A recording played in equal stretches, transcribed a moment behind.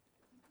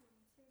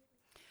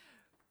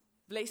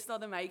Blessed are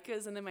the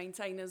makers and the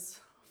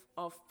maintainers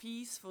of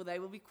peace, for they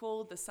will be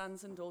called the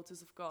sons and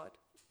daughters of God.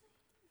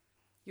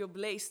 You're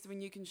blessed when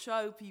you can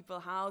show people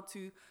how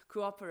to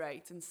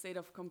cooperate instead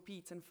of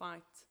compete and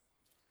fight.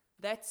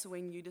 That's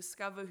when you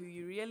discover who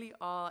you really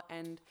are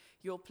and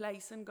your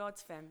place in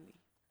God's family.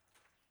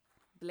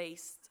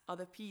 Blessed are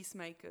the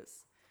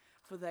peacemakers,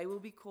 for they will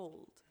be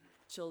called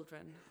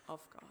children of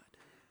God.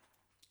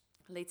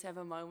 Let's have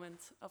a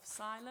moment of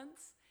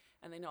silence,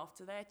 and then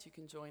after that you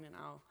can join in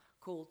our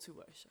call to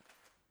worship.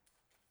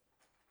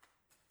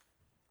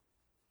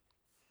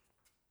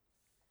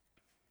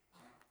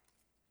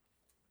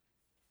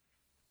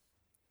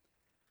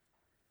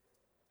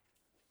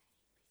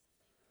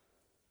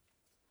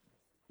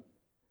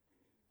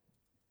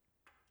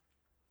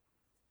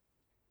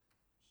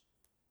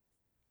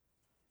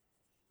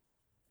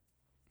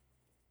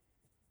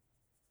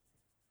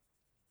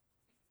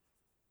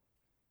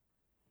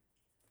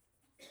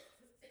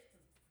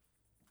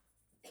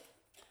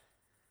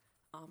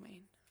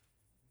 Amen.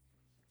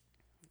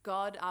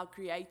 God, our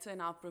creator and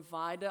our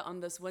provider, on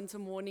this winter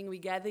morning we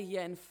gather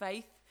here in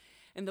faith,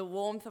 in the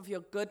warmth of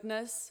your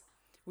goodness.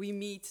 We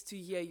meet to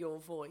hear your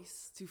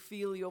voice, to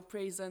feel your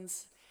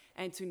presence,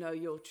 and to know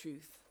your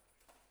truth.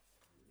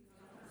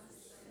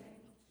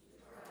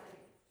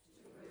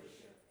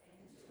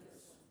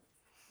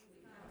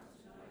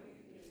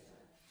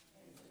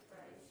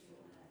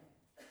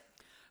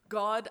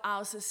 God,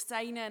 our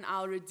sustainer and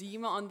our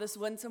redeemer, on this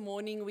winter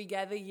morning we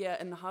gather here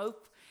in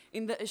hope,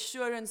 in the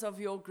assurance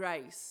of your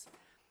grace.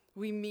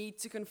 We meet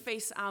to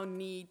confess our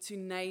need, to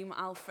name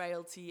our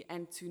frailty,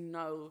 and to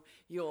know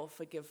your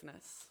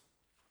forgiveness.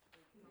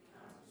 We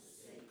come to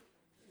seek,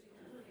 to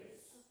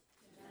confess,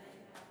 to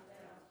name our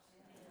doubt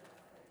and our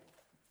faith.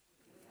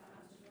 We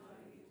come to know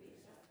you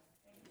better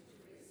and to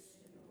rest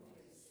in your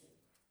mercy.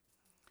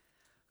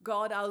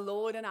 God, our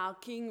Lord and our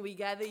King, we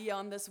gather here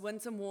on this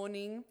winter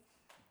morning,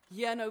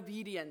 here in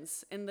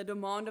obedience, in the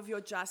demand of your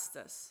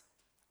justice.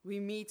 We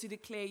meet to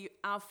declare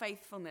our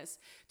faithfulness,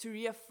 to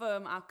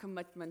reaffirm our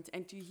commitment,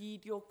 and to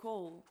heed your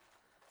call.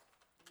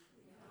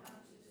 We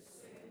come to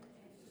discern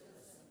and to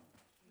listen.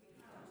 We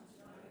come to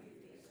know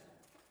you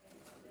better and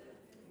to live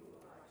in your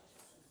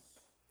righteousness.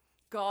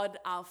 God,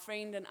 our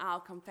friend and our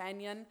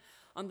companion,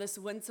 on this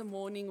winter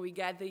morning we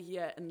gather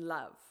here in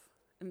love,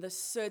 in the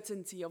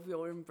certainty of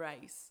your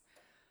embrace.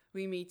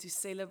 We meet to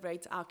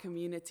celebrate our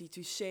community,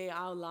 to share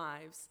our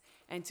lives,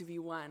 and to be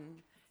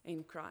one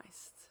in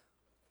Christ.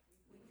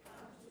 We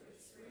come to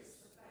express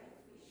the faith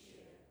we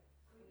share.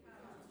 We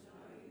come to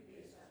know you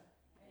better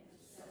and to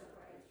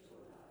celebrate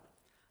your love.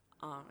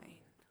 Amen.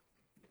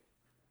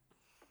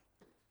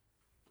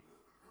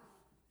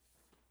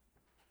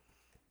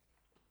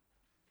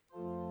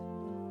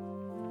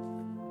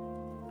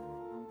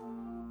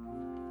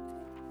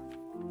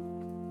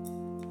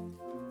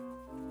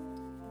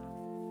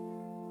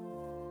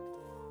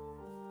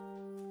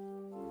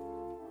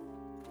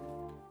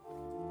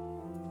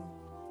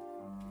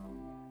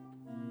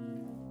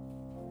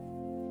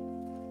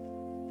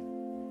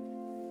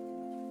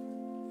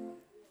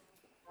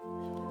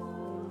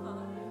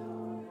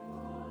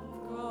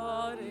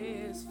 God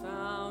is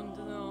found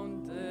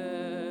on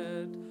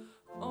dead.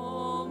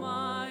 All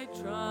my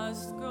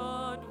trust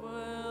God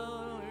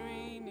will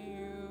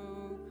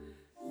renew.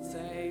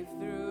 Safe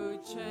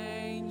through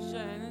change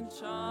and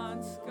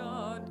chance,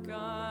 God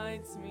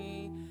guides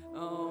me.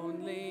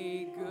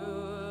 Only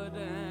good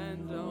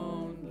and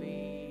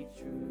only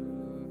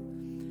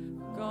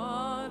true.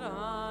 God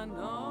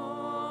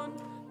unknown,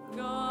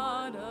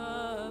 God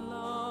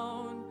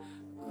alone,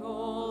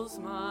 calls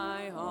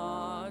my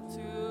heart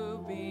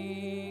to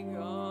be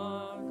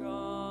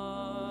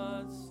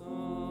God's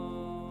own.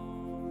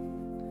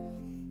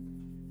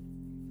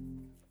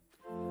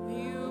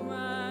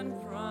 Human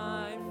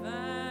pride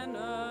and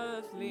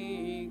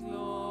earthly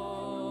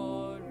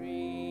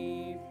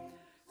glory,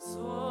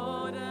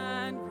 sword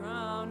and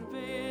crown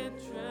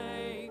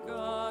betray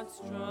God's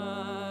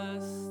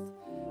trust.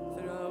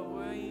 Throw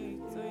away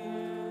to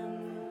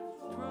him,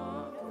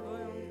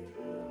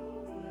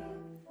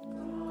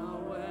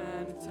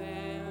 when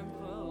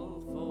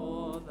temple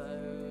for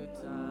the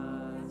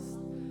dust.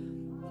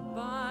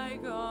 By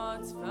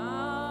God's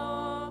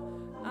power,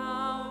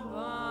 hour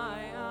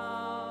by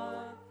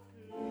hour,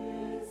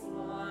 is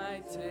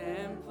my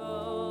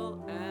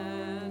temple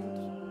and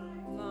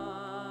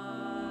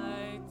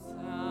my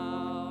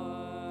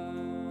tower.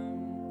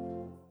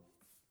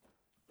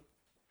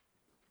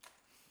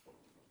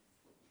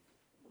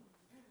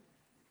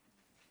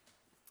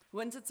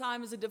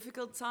 Wintertime is a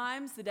difficult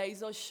time. The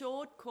days are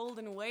short, cold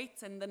and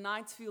wet, and the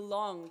nights feel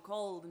long,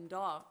 cold and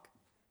dark.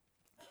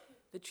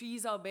 The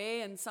trees are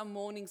bare, and some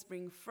mornings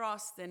bring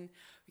frost, and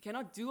we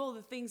cannot do all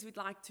the things we'd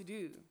like to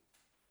do.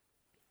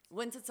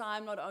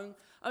 Wintertime not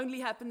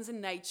only happens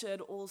in nature, it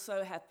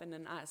also happens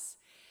in us.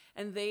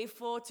 And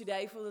therefore,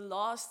 today, for the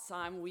last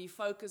time, we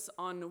focus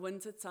on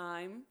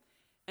wintertime.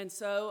 And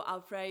so our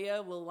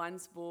prayer will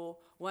once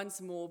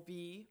more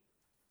be,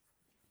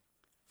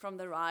 from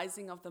the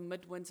rising of the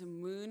midwinter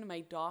moon,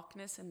 may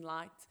darkness and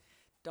light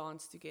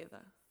dance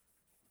together.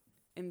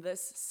 In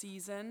this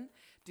season,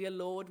 dear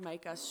Lord,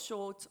 make us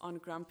short on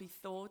grumpy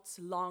thoughts,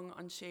 long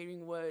on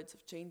sharing words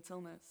of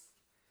gentleness.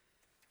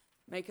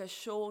 Make us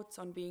short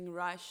on being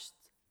rushed,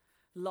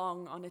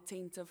 long on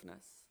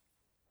attentiveness.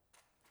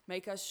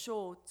 Make us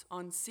short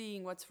on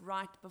seeing what's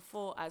right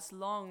before us,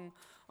 long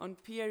on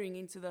peering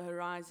into the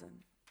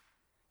horizon.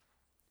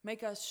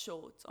 Make us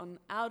short on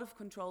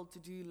out-of-control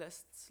to-do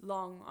lists,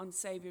 long on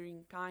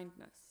savoring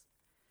kindness.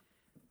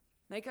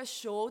 Make us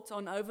short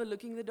on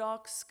overlooking the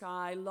dark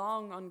sky,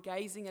 long on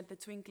gazing at the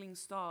twinkling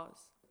stars.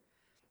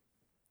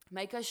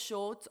 Make us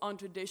short on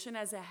tradition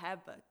as a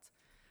habit,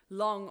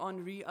 long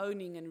on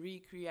re-owning and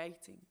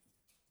recreating.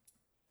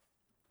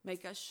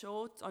 Make us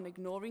short on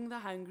ignoring the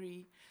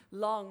hungry,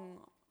 long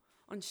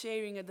on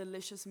sharing a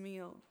delicious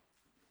meal.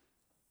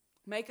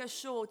 Make us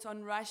short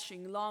on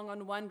rushing, long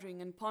on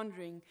wondering and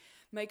pondering.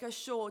 Make us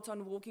short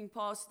on walking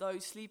past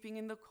those sleeping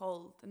in the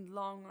cold, and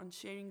long on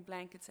sharing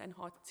blankets and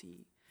hot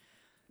tea.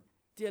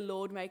 Dear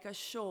Lord, make us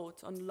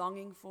short on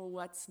longing for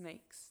what's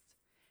next,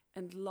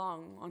 and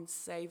long on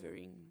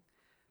savoring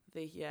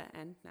the here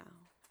and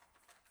now.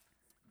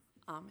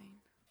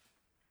 Amen.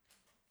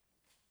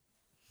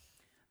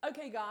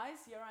 Okay,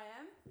 guys, here I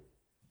am.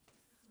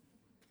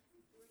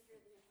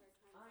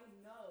 I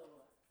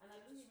know, and I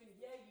didn't even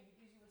hear you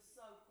because you were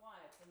so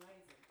quiet.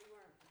 Amazing.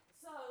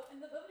 So, in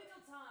the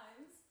biblical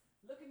times,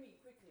 look at me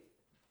quickly.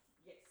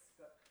 Yes,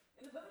 good.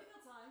 In the biblical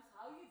times,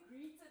 how you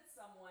greeted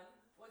someone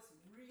was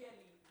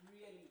really,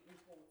 really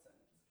important.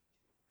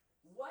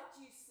 What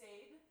you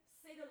said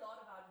a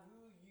lot about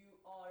who you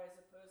are as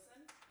a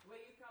person,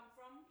 where you come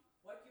from,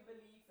 what you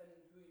believe, and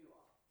who you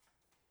are.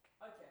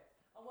 Okay,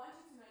 I want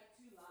you to make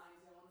 2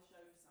 lines. I want to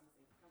show you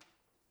something. Come.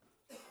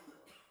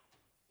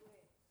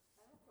 Wait,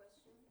 I have a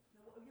question.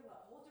 No, yeah,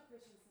 but hold your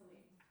questions till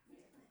then.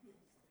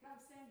 Come,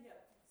 stand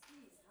here.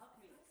 Please, help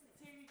me.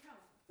 Terry,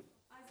 come.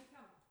 Isaac,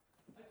 come.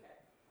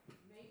 Okay.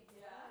 Meg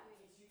here.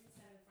 Yes, you can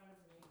stand in front of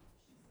me.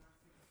 She's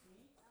nice and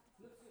sweet.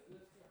 Look to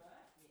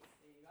her. Yes,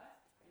 there you go.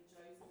 And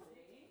Josie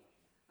there.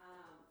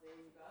 There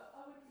you go.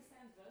 Oh, we can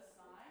stand this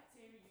side.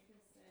 Terry, you can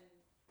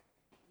stand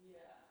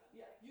here.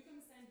 Yeah, you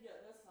can stand here,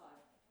 this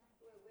side.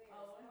 Wait.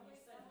 Oh, and you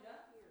stand here.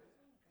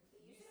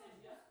 You stand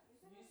here.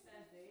 You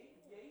stand there.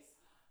 Yes.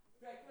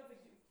 Great,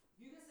 perfect.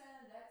 You can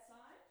stand on that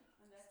side.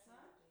 On that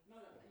side. No.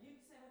 You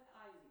can stand with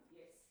Isaac.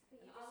 Yes.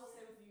 And I will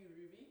stay with you,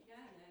 Ruby.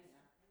 Yeah.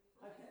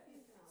 Okay.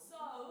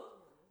 So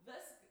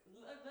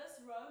this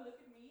row. Look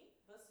at me.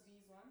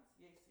 These ones.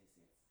 Yes.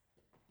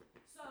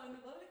 So in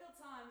the biblical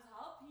times,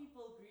 how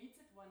people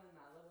greeted one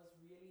another was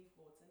really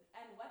important.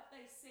 And what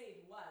they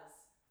said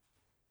was,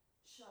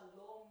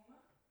 Shalom,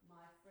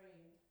 my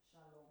friend,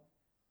 Shalom.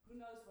 Who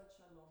knows what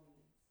Shalom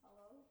means?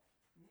 Hello?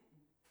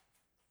 Mm-mm.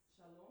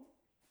 Shalom?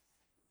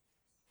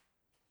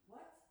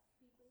 What?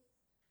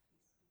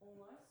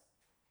 Almost.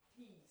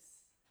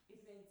 Peace.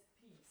 It meant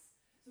peace.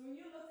 So when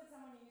you look at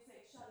someone and you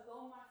say,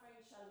 Shalom, my friend,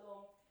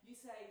 Shalom, you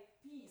say,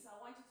 peace. I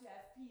want you to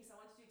have peace. I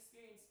want you to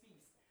experience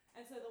peace.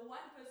 And so the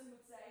one person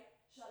would say,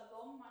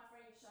 Shalom, my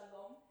friend,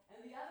 Shalom.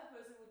 And the other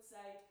person would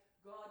say,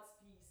 God's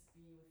peace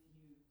be with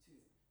you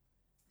too.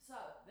 So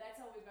that's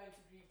how we're going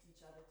to greet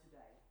each other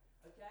today.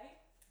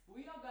 Okay?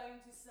 We are going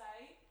to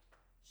say,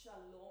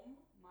 Shalom,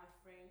 my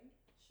friend,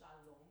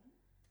 Shalom.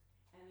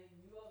 And then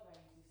you are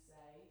going to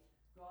say,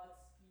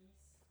 God's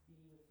peace be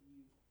with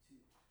you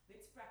too.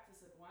 Let's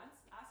practice it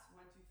once. Us,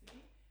 1, 2,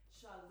 3.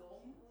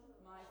 Shalom,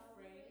 my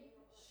friend,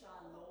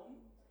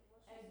 Shalom.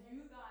 And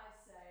you guys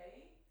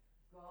say,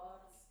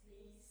 God's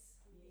peace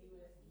be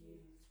with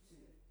you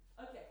too.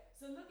 Okay,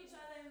 so look each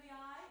other in the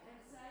eye and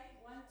say,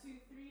 1,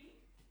 2, 3.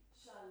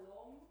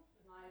 Shalom,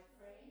 my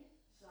friend,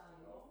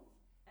 Shalom.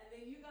 And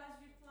then you guys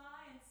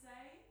reply and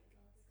say,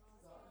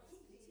 God's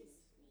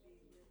peace.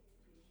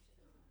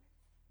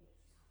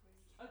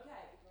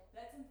 Okay,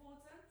 that's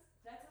important.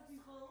 That's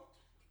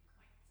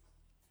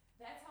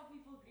how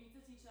people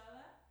greeted each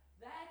other.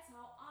 That's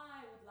how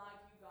I would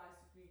like you guys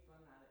to greet one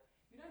another.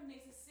 You don't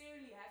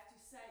necessarily have to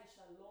say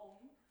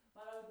Shalom,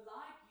 but I would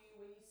like you,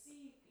 when you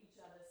see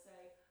each other,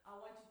 say, I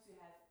want you to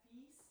have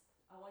peace.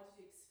 I want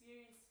you to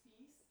experience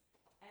peace.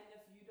 And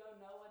if you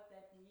don't know what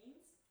that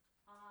means,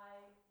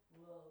 I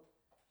will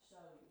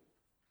show you.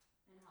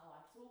 And how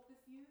I talk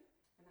with you,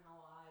 and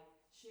how I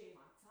share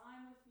my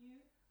time with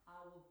you, I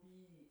will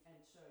be and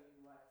show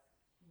you what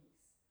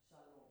peace,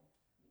 Shalom,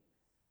 means.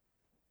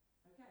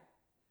 Okay.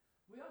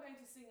 We are going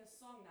to sing a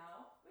song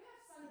now. We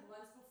have sung it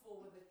once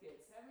before with the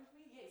kids, haven't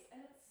we? Yes,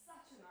 and it's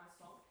such a nice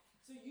song.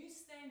 So you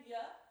stand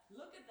here,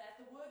 look at that.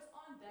 The words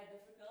aren't that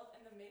difficult,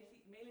 and the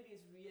melody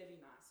is really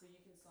nice. So you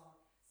can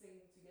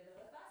sing together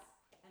with us,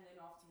 and then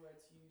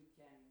afterwards you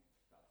can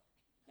go.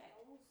 Okay.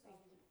 I will sing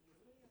with you.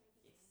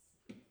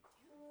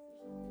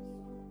 Yes.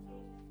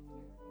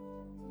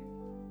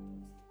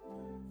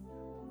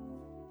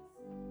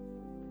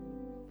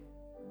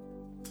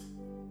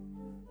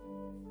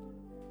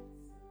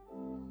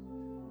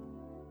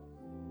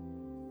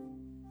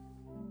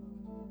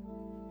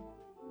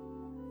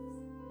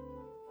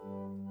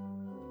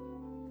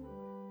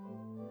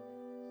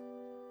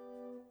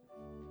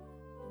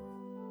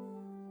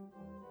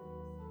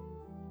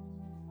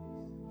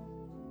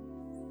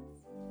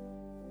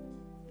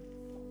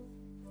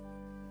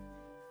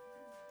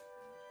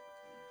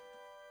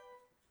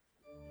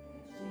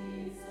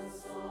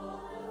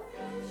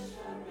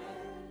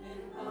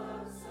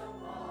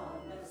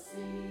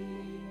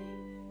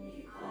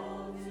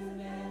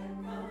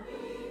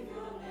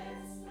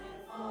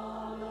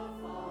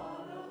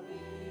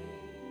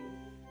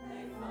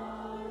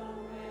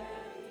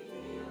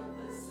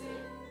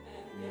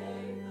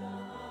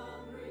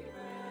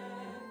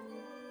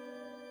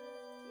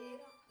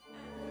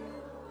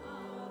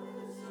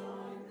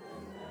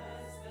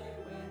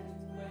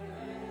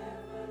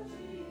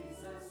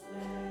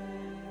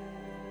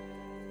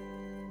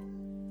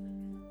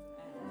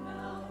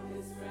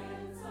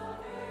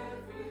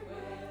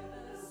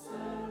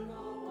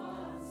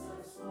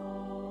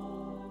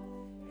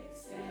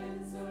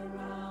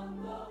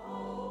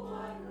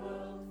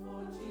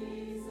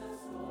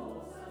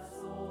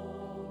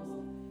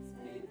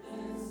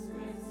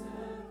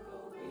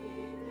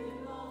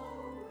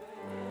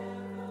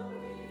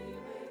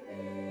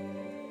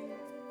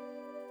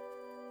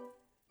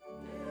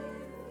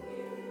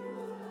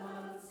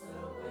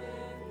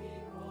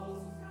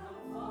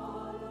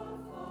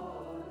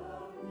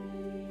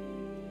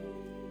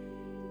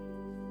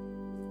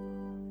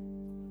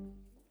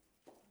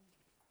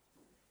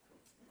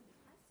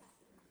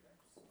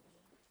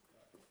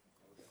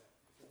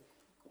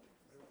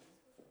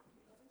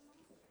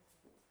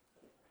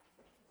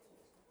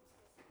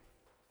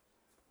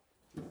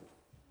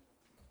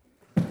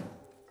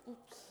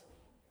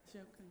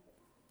 Sure, okay.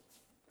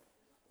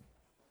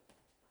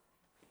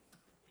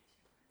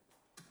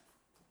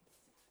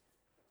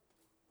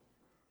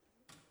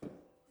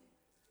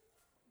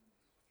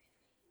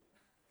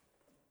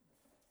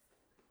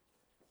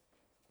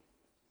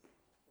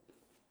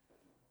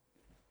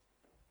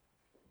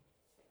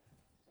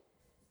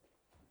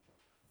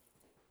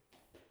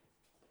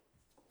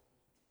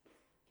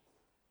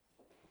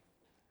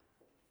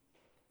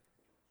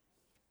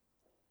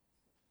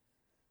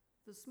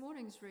 This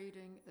morning's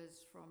reading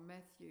is from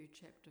Matthew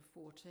chapter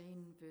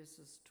 14,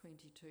 verses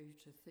 22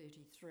 to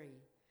 33,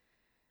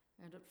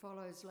 and it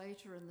follows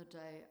later in the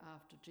day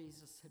after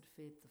Jesus had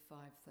fed the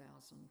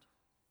 5,000.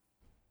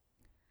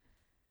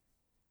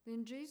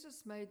 Then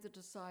Jesus made the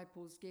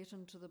disciples get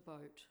into the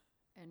boat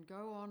and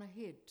go on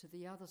ahead to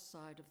the other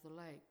side of the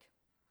lake.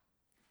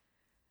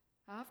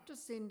 After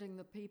sending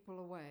the people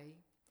away,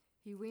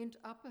 he went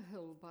up a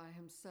hill by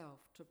himself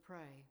to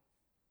pray.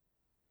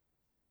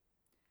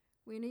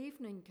 When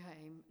evening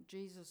came,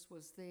 Jesus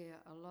was there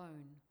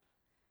alone,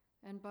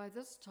 and by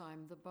this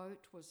time the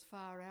boat was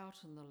far out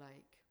in the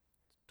lake,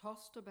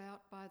 tossed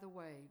about by the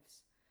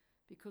waves,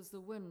 because the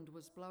wind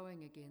was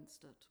blowing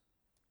against it.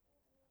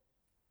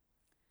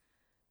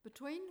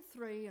 Between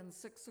 3 and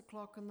 6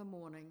 o'clock in the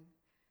morning,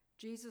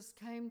 Jesus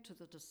came to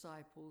the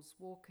disciples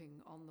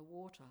walking on the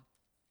water.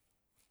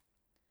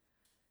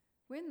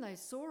 When they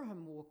saw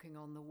him walking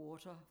on the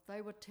water,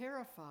 they were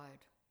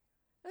terrified.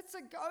 "It's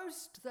a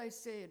ghost," they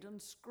said, and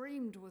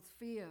screamed with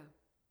fear.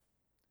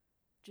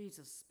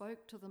 Jesus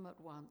spoke to them at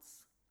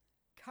once.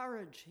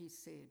 "Courage," he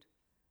said.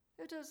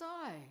 "It is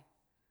I.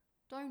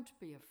 Don't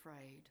be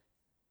afraid."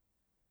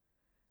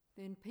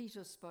 Then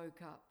Peter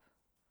spoke up.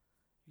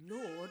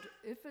 "Lord,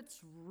 if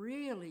it's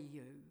really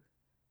you,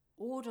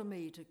 order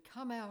me to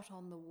come out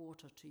on the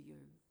water to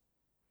you."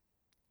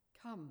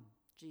 "Come,"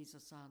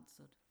 Jesus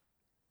answered.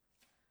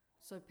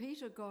 So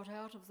Peter got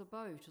out of the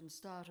boat and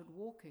started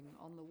walking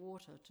on the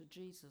water to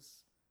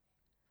Jesus.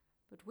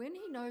 But when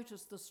he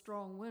noticed the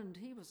strong wind,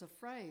 he was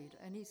afraid,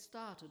 and he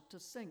started to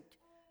sink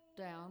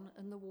down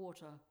in the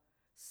water.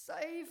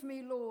 "Save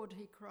me, Lord,"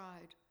 he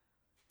cried.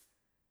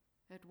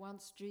 At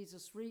once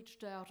Jesus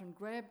reached out and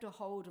grabbed a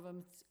hold of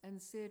him and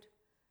said,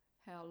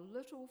 "How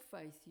little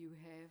faith you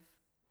have.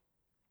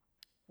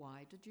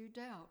 Why did you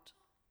doubt?"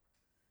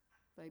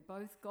 They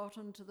both got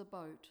into the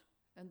boat,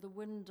 and the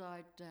wind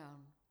died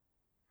down.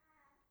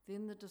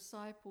 Then the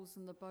disciples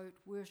in the boat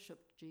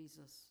worshipped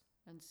Jesus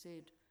and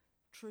said,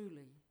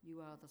 "Truly,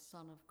 you are the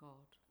Son of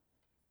God."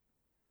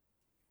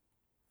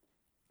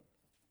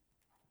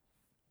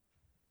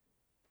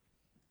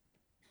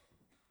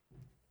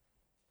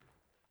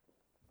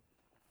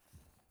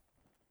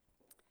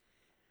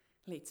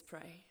 Let's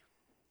pray.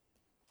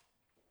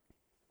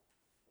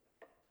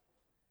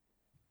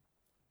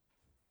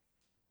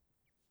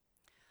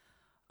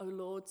 Oh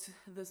Lord,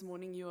 this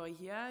morning you are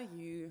here.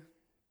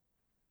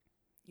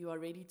 You are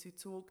ready to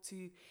talk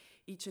to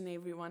each and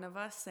every one of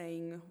us,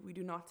 saying we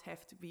do not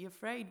have to be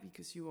afraid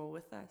because you are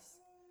with us.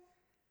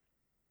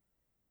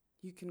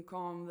 You can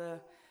calm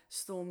the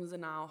storms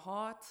in our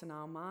hearts, in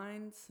our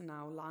minds, in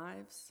our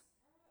lives,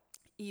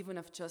 even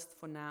if just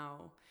for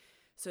now,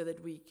 so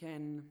that we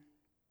can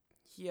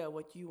hear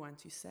what you want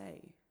to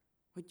say,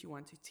 what you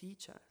want to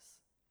teach us.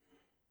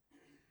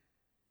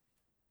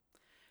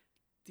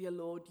 Dear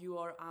Lord, you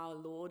are our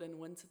Lord in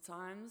winter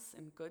times,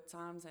 in good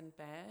times and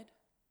bad.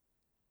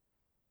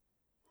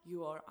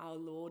 You are our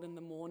Lord in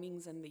the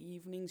mornings and the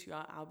evenings. You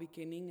are our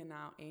beginning and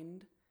our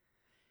end.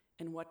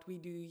 And what we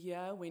do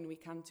here when we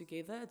come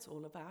together, it's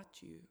all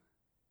about you.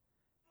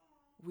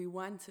 We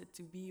want it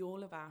to be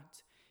all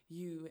about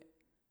you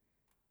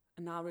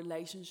and our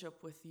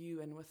relationship with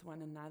you and with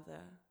one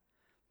another.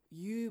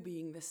 You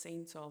being the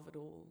center of it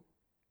all.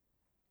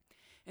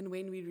 And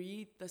when we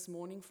read this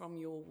morning from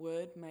your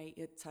word, may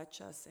it touch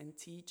us and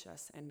teach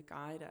us and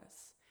guide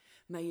us.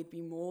 May it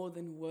be more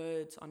than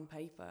words on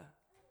paper.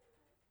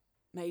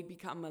 May it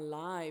become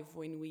alive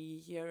when we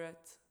hear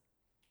it,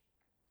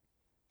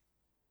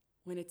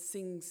 when it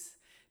sinks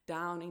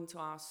down into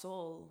our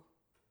soul,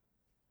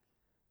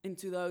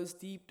 into those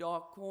deep,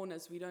 dark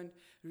corners we don't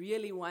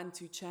really want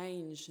to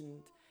change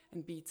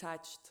and be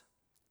touched.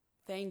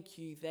 Thank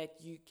you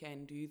that you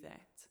can do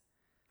that.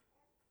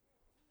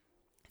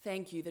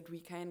 Thank you that we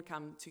can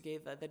come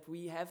together, that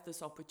we have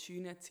this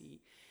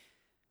opportunity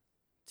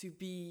to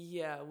be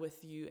here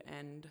with you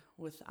and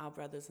with our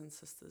brothers and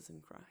sisters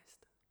in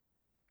Christ.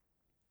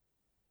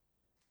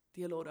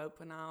 Dear Lord,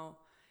 open our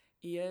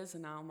ears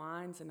and our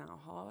minds and our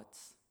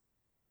hearts.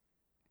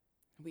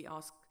 We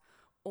ask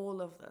all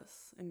of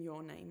this in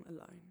your name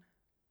alone.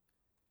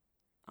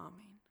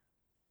 Amen.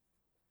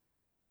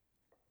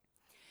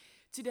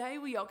 Today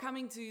we are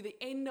coming to the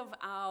end of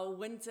our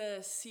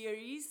winter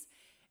series.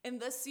 In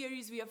this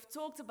series we have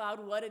talked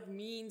about what it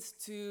means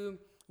to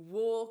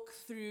walk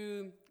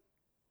through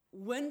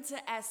winter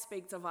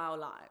aspects of our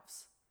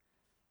lives.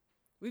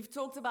 We've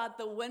talked about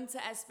the winter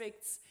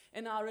aspects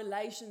in our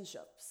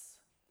relationships,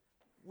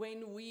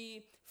 when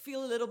we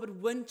feel a little bit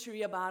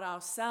wintry about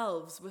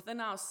ourselves,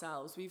 within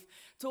ourselves. We've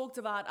talked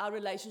about our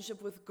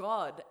relationship with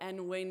God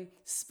and when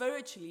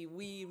spiritually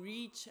we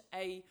reach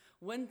a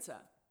winter.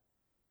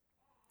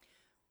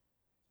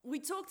 We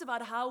talked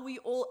about how we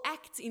all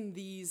act in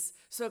these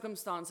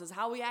circumstances,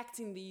 how we act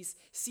in these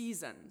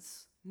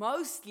seasons.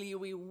 Mostly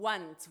we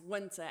want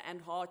winter and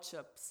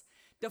hardships,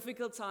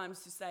 difficult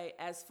times to stay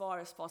as far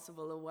as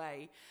possible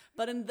away.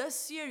 But in this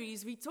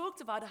series, we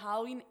talked about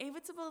how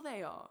inevitable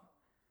they are.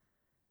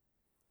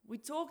 We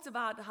talked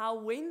about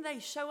how when they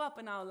show up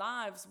in our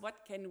lives,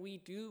 what can we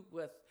do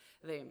with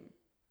them?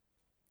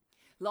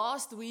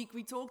 Last week,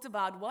 we talked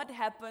about what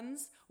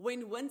happens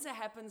when winter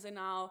happens in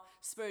our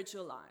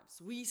spiritual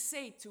lives. We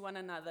said to one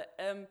another,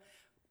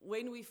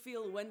 when we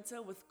feel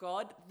winter with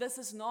God, this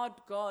is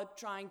not God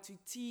trying to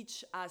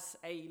teach us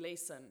a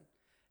lesson.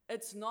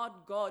 It's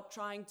not God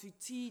trying to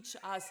teach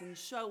us and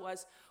show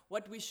us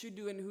what we should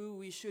do and who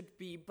we should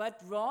be, but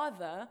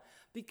rather,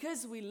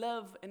 because we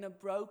live in a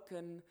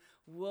broken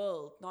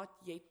world, not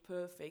yet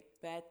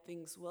perfect, bad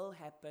things will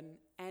happen,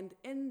 and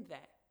in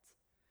that,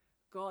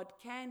 God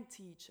can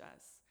teach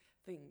us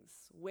things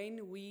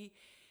when we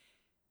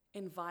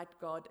invite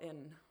God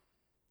in,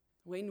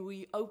 when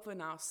we open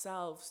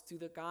ourselves to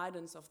the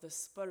guidance of the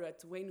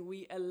Spirit, when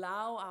we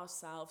allow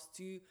ourselves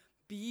to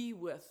be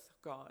with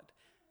God,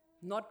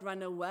 not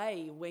run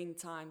away when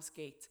times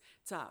get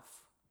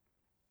tough.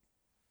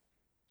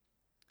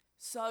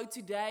 So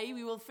today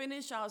we will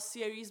finish our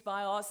series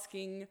by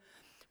asking,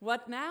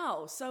 what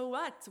now? So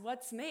what?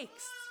 What's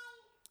next?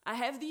 I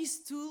have these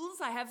tools,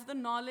 I have the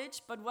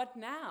knowledge, but what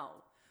now?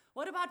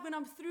 What about when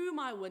I'm through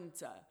my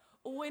winter?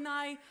 Or when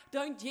I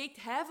don't yet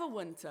have a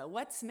winter?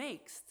 What's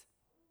next?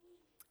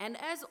 And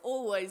as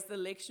always, the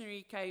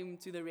lectionary came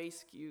to the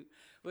rescue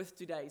with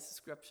today's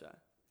scripture.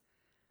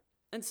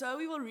 And so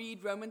we will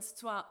read Romans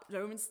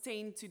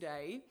 10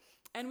 today,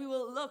 and we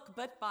will look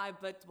bit by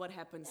bit what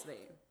happens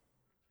there.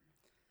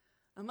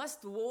 I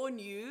must warn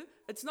you,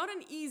 it's not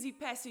an easy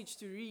passage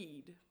to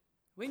read.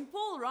 When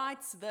Paul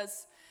writes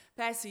this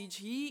passage,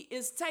 he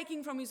is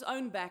taking from his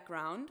own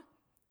background.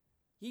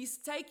 He's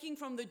taking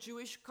from the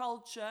Jewish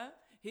culture,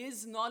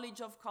 his knowledge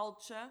of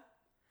culture.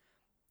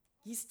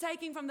 He's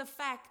taking from the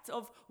fact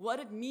of what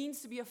it means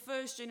to be a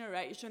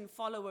first-generation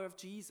follower of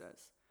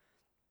Jesus.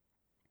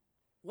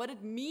 What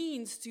it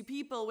means to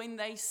people when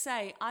they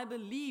say, I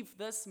believe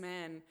this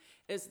man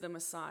is the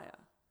Messiah.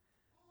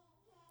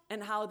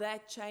 And how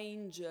that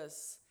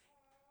changes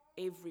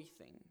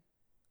everything.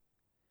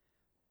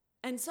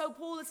 And so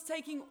Paul is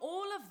taking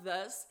all of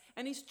this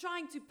and he's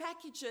trying to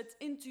package it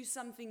into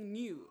something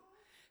new.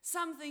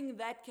 Something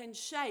that can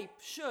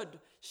should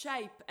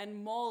shape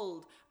and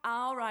mold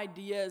our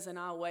ideas and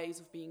our ways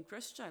of being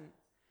Christian.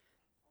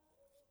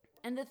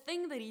 And the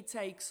thing that he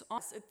takes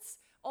on, it's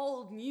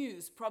old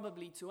news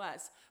probably to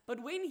us,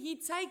 but when he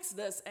takes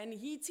this and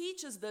he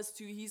teaches this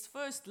to his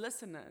first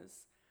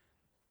listeners,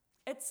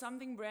 it's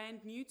something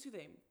brand new to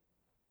them.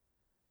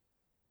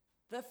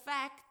 The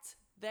fact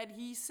that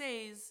he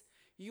says,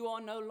 you are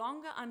no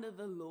longer under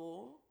the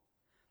law,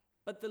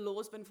 but the law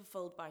has been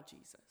fulfilled by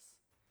Jesus.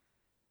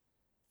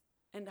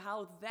 And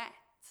how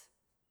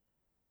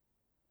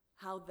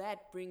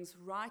that brings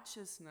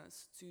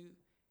righteousness to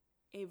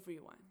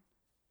everyone.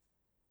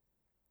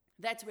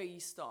 That's where he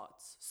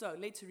starts. So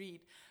let's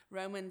read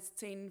Romans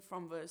 10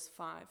 from verse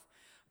 5.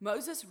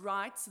 Moses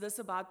writes this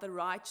about the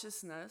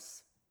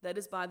righteousness that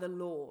is by the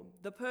law.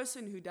 The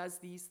person who does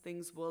these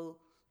things will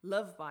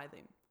live by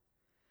them.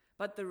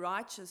 But the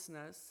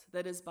righteousness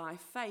that is by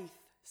faith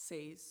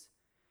says,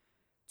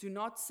 do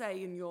not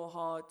say in your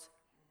heart,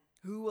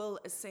 who will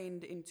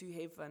ascend into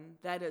heaven,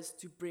 that is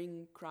to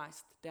bring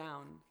Christ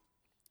down,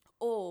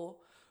 or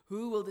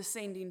who will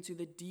descend into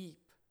the deep,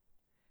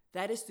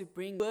 that is to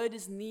bring. The word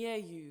is near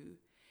you,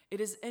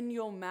 it is in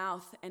your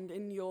mouth and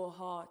in your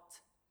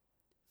heart.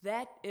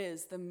 That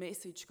is the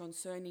message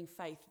concerning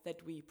faith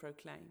that we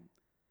proclaim.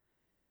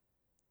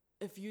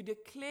 If you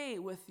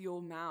declare with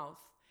your mouth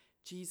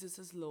Jesus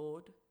is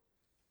Lord,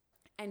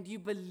 and you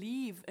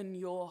believe in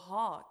your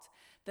heart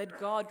that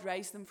God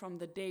raised him from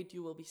the dead,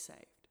 you will be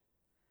saved.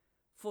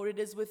 For it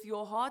is with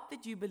your heart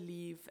that you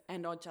believe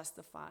and are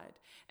justified,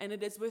 and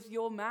it is with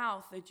your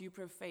mouth that you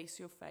profess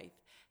your faith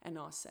and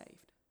are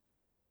saved.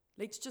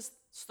 Let's just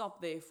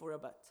stop there for a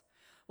bit.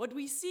 What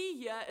we see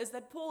here is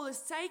that Paul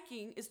is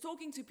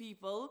talking to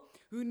people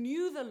who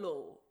knew the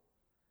law,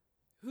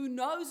 who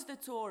knows the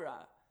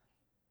Torah.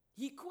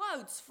 He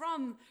quotes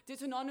from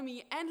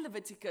Deuteronomy and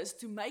Leviticus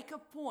to make a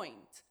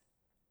point.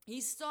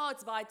 He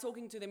starts by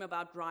talking to them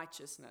about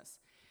righteousness.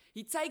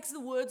 He takes the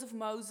words of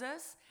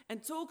Moses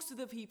and talks to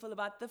the people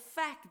about the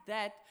fact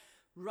that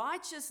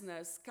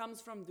righteousness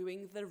comes from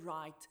doing the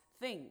right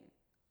thing.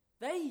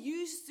 They're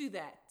used to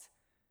that.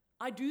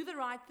 I do the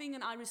right thing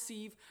and I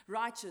receive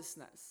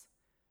righteousness.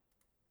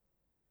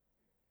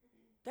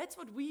 That's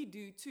what we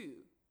do too.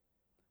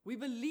 We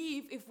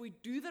believe if we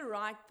do the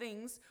right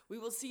things, we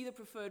will see the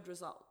preferred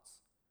results.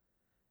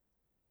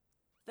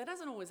 That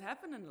doesn't always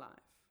happen in life.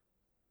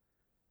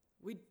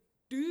 We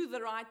do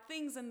the right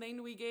things and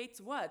then we get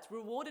what?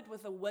 Rewarded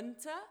with a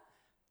winter?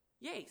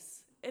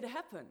 Yes, it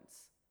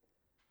happens.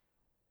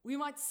 We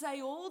might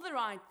say all the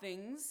right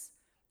things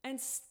and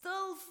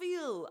still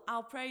feel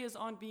our prayers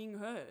aren't being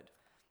heard.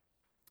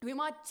 We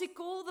might tick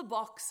all the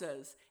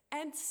boxes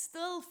and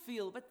still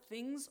feel, but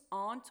things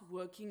aren't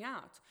working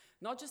out,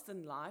 not just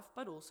in life,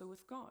 but also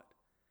with God.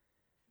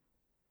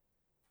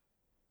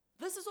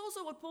 This is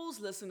also what Paul's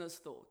listeners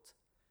thought,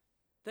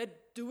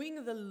 that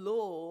doing the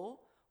law,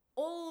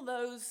 all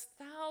those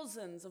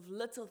thousands of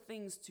little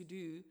things to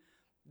do,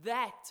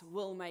 that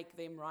will make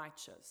them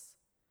righteous.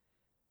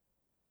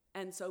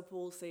 And so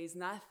Paul says,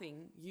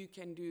 nothing you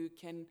can do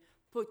can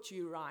put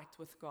you right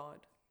with God.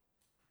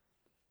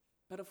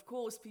 But of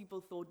course,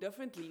 people thought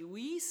differently.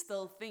 We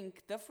still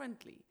think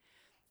differently.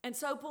 And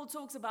so Paul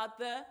talks about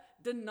the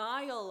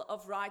denial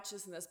of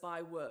righteousness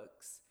by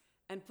works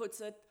and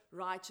puts it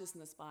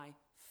righteousness by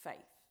faith.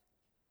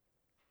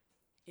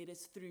 It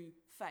is through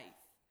faith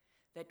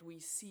that we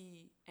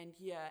see and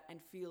hear and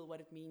feel what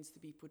it means to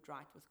be put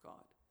right with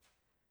God.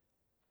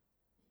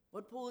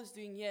 What Paul is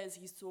doing here is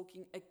he's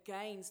talking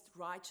against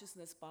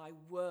righteousness by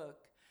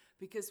work,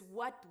 because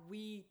what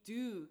we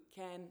do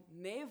can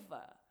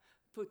never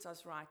put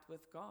us right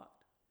with God.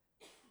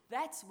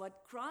 That's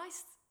what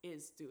Christ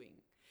is doing.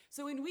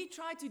 So when we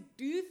try to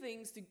do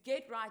things to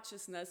get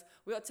righteousness,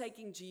 we are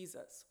taking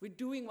Jesus. We're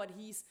doing what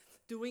he's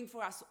doing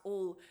for us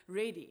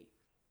already.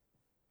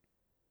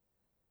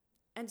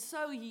 And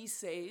so he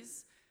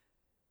says,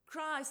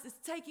 Christ is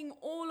taking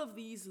all of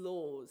these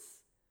laws,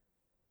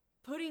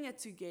 putting it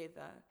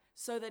together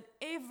so that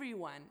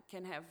everyone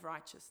can have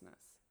righteousness.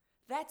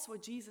 That's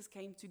what Jesus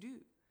came to do.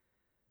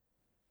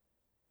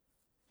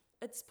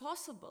 It's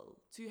possible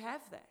to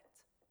have that.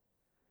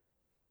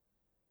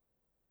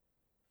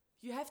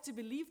 You have to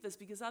believe this,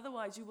 because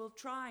otherwise you will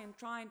try and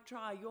try and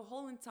try your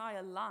whole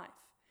entire life,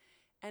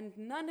 and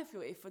none of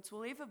your efforts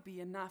will ever be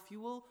enough.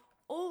 You will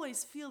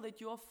always feel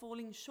that you are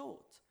falling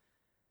short.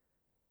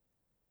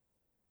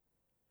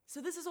 So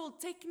this is all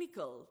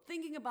technical,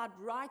 thinking about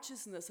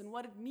righteousness and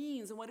what it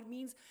means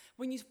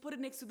when you put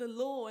it next to the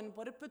law and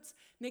what it puts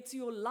next to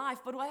your life.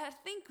 But what I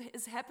think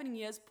is happening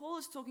here is Paul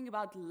is talking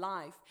about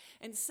life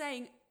and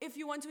saying, if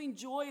you want to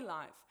enjoy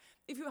life,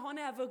 if you want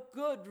to have a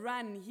good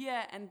run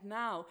here and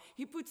now,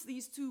 he puts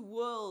these two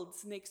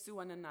worlds next to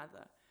one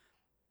another.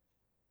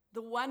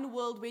 The one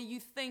world where you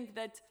think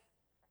that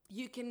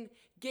you can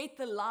get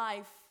the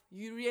life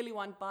you really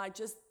want by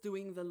just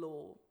doing the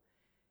law.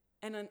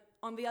 And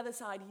on the other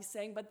side, he's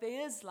saying, but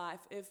there is life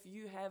if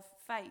you have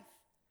faith.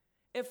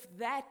 If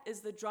that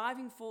is the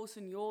driving force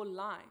in your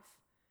life,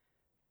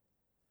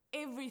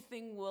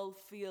 everything will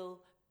feel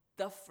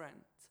different.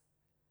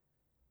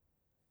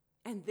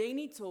 And then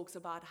he talks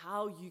about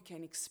how you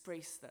can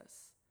express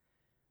this.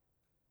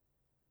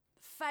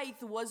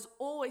 Faith was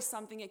always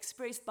something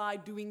expressed by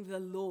doing the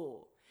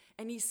law.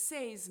 And he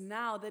says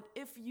now that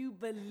if you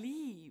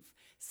believe,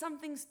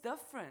 something's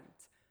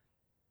different.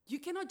 You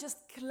cannot just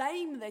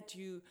claim that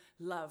you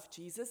love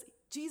Jesus.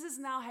 Jesus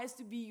now has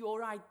to be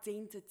your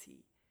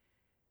identity.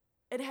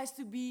 It has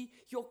to be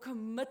your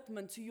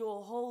commitment to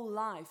your whole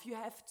life. You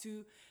have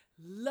to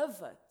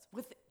live it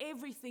with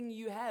everything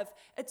you have.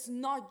 It's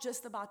not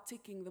just about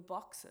ticking the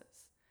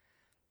boxes.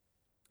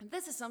 And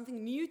this is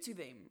something new to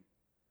them.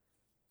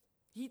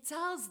 He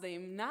tells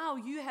them, now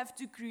you have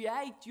to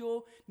create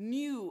your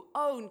new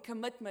own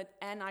commitment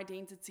and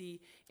identity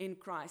in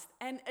Christ.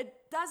 And it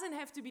doesn't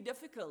have to be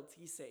difficult,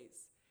 he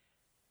says.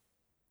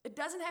 It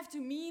doesn't have to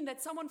mean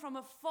that someone from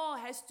afar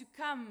has to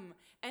come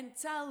and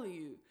tell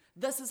you,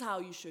 this is how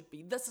you should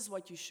be, this is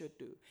what you should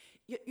do.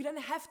 You don't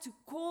have to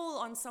call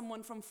on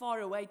someone from far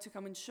away to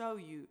come and show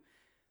you.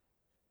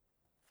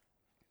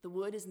 The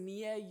word is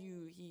near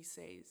you, he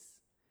says.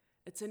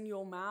 It's in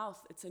your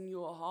mouth, it's in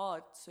your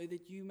heart, so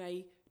that you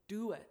may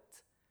do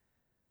it.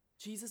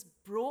 Jesus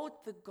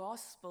brought the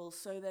gospel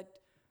so that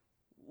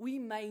we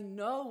may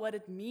know what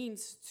it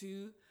means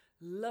to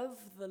live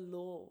the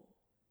law.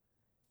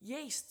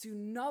 Yes, to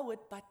know it,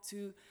 but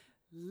to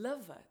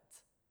live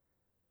it.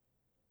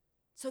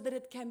 So that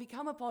it can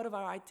become a part of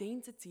our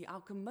identity,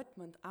 our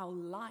commitment, our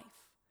life.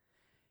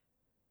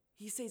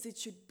 He says it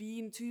should be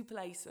in two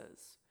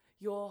places,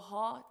 your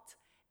heart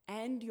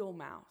and your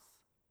mouth.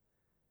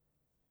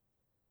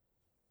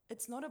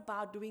 It's not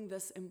about doing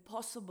this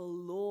impossible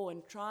law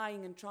and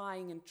trying and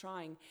trying and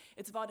trying.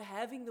 It's about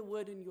having the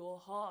word in your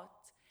heart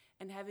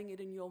and having it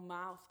in your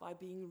mouth by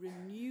being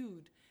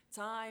renewed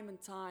time and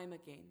time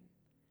again.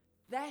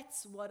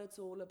 That's what it's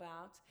all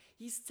about.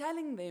 He's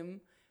telling them,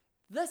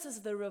 this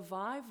is the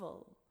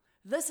revival.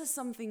 This is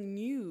something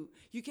new.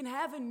 You can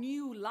have a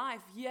new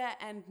life here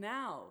and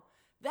now.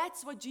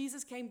 That's what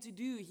Jesus came to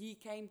do. He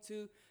came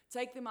to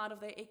take them out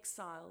of their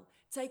exile,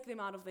 take them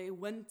out of their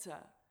winter.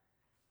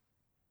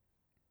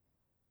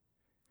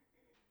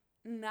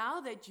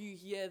 Now that you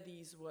hear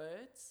these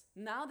words,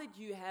 now that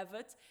you have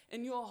it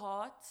in your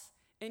hearts,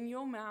 in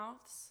your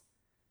mouths,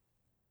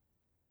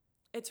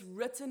 it's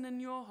written in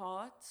your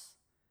hearts.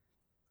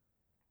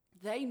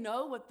 They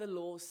know what the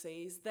law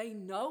says. They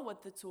know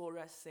what the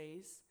Torah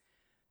says.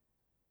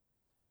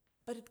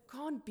 But it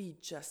can't be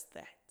just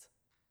that.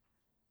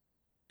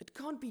 It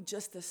can't be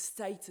just a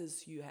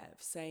status you have,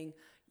 saying,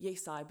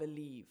 yes, I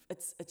believe.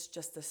 It's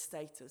just a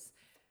status.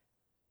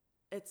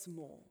 It's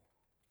more.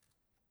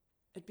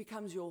 It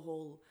becomes your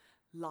whole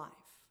life.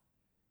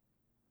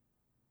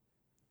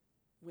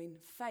 When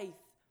faith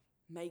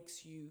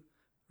makes you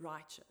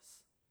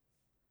righteous.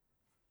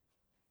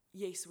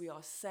 Yes, we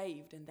are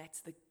saved, and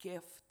that's the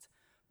gift.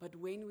 But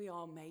when we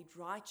are made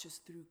righteous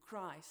through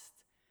Christ,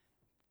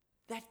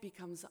 that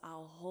becomes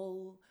our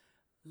whole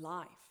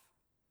life.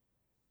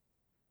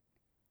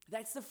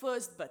 That's the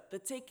first bit, the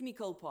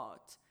technical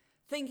part.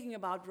 Thinking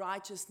about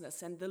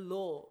righteousness and the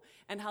law,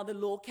 and how the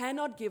law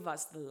cannot give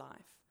us the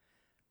life.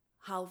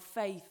 How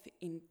faith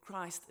in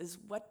Christ is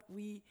what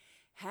we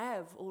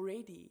have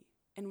already,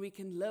 and we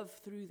can live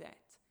through that.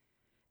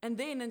 And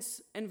then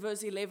in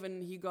verse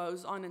 11, he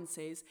goes on and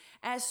says,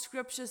 as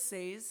Scripture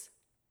says,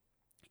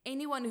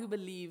 anyone who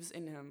believes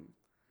in him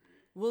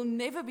will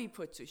never be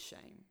put to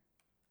shame.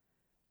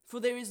 For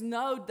there is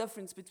no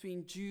difference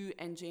between Jew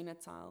and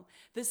Gentile.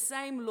 The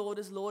same Lord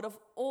is Lord of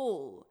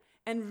all,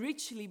 and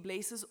richly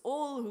blesses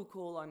all who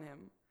call on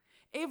him.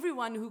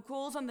 Everyone who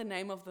calls on the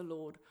name of the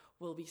Lord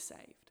will be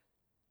saved.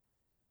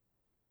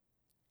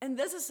 And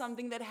this is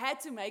something that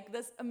had to make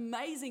this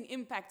amazing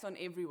impact on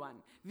everyone.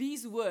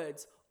 These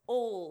words,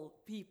 all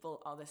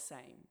people are the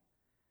same.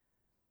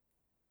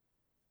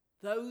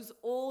 Those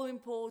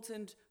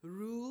all-important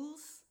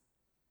rules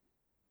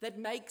that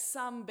make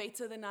some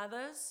better than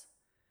others,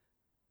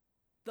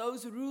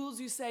 those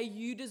rules you say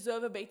you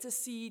deserve a better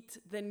seat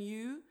than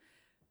you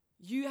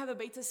have a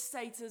better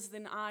status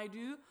than I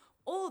do,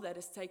 all that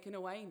is taken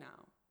away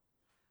now.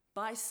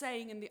 By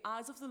saying in the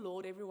eyes of the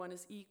Lord, everyone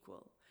is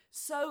equal.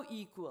 So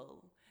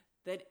equal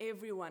that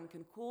everyone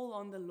can call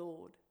on the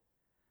Lord.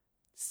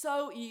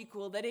 So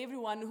equal that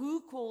everyone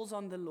who calls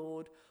on the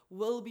Lord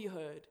will be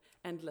heard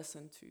and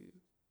listened to.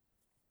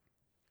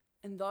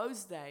 In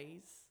those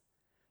days,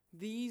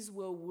 these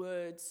were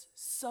words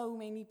so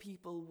many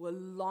people were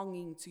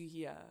longing to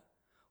hear.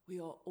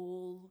 We are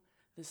all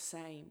the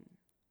same.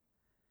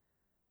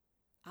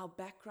 Our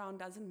background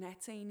doesn't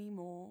matter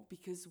anymore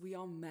because we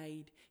are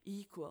made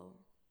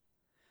equal.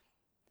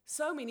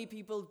 So many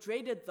people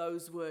dreaded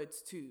those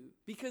words too,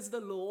 because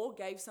the law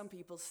gave some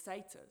people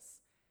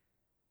status.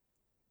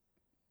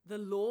 The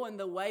law and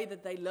the way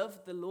that they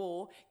lived the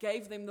law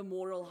gave them the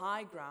moral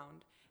high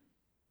ground.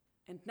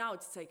 And now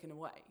it's taken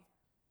away.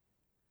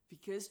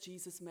 Because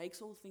Jesus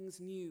makes all things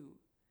new.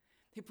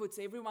 He puts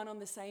everyone on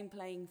the same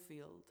playing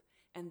field.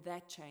 And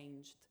that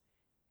changed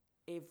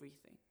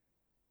everything.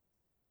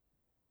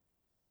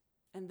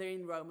 And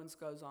then Romans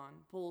goes on.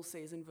 Paul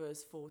says in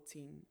verse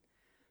 14,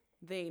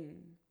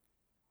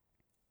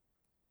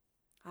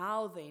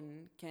 how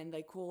then can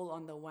they call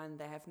on the one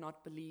they have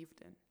not believed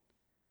in?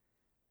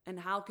 And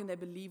how can they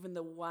believe in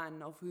the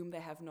one of whom they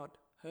have not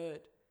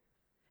heard?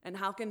 And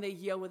how can they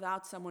hear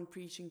without someone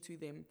preaching to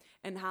them?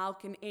 And how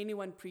can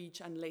anyone preach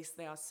unless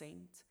they are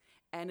sent?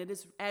 And it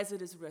is as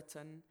it is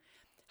written,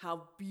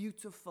 how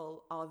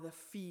beautiful are the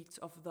feet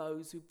of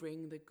those who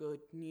bring the good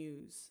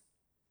news.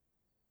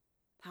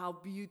 How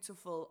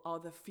beautiful are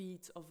the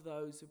feet of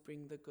those who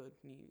bring the good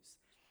news.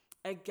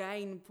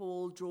 Again,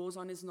 Paul draws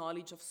on his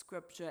knowledge of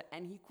Scripture,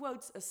 and he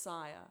quotes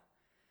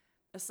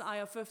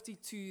Isaiah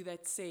 52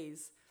 that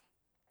says,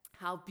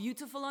 how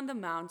beautiful on the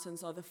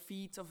mountains are the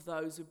feet of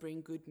those who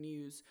bring good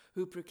news,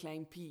 who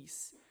proclaim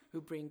peace,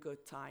 who bring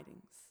good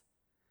tidings,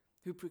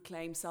 who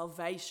proclaim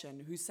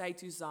salvation, who say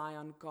to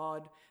Zion,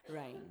 God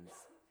reigns.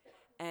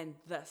 And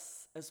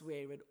this is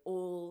where it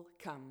all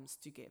comes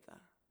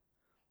together.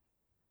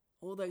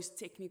 All those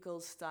technical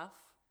stuff,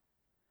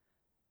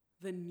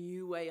 the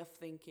new way of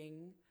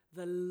thinking,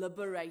 the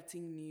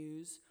liberating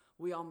news,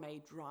 we are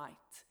made right,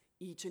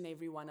 each and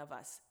every one of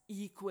us,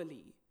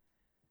 equally.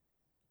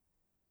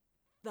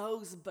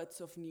 Those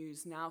bits of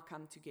news now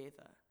come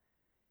together.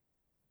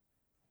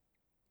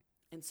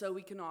 And so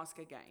we can ask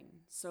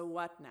again, so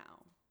what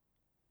now?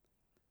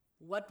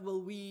 What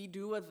will we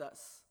do with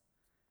this?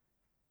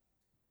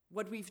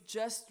 What we've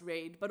just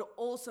read, but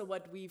also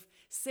what we've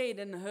said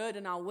and heard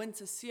in our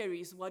winter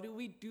series, what do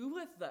we do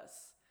with this?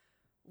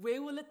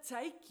 Where will it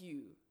take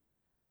you?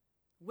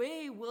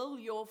 Where will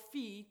your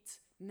feet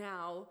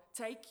now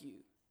take you?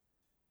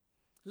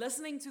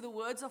 Listening to the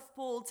words of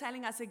Paul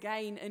telling us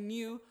again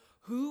anew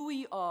who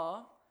we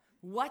are,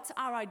 what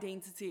our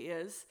identity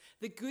is,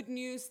 the good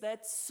news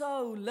that's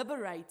so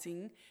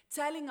liberating,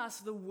 telling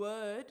us the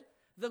word,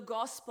 the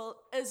gospel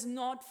is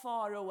not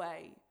far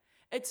away.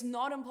 It's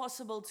not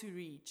impossible to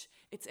reach.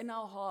 It's in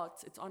our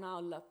hearts, it's on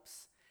our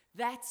lips.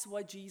 That's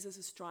what Jesus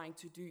is trying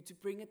to do, to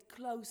bring it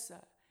closer,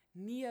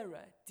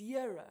 nearer,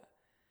 dearer,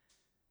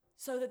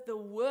 so that the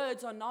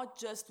words are not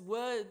just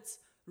words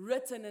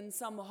written in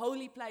some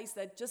holy place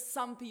that just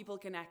some people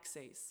can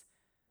access.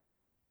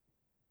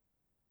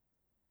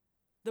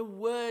 The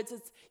words,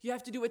 you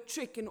have to do a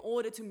trick in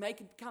order to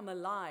make it come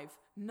alive.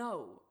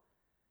 No.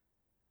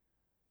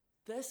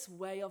 This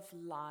way of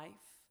life,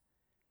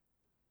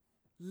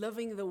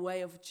 living the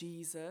way of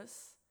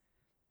Jesus,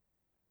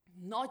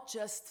 not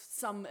just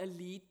some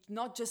elite,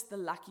 not just the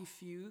lucky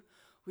few.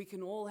 We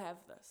can all have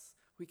this.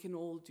 We can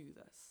all do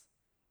this.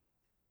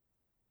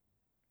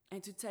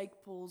 And to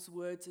take Paul's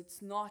words,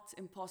 it's not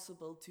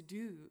impossible to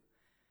do,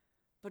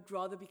 but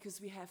rather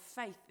because we have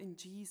faith in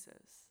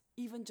Jesus.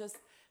 Even just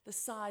the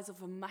size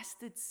of a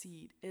mustard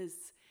seed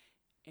is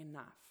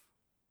enough.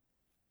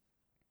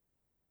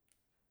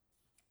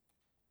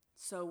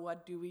 So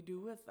what do we do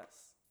with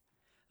this?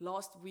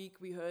 Last week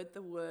we heard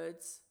the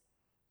words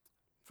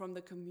from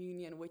the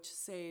communion which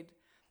said,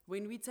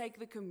 when we take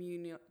the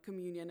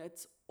communion,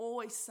 it's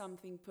always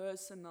something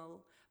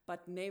personal,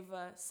 but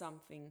never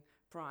something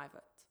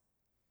private.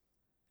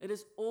 It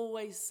is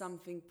always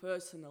something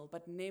personal,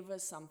 but never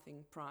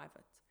something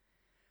private.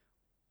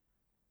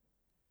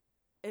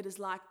 It is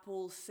like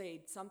Paul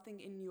said, something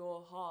in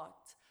your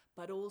heart,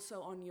 but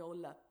also on your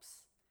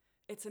lips.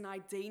 It's an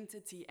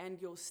identity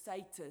and your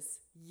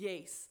status,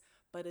 yes,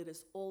 but it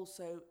is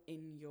also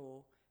in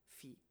your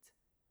feet.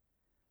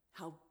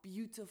 How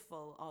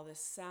beautiful are the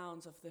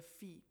sounds of the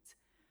feet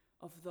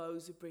of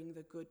those who bring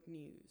the good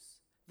news.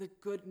 The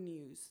good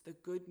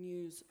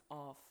news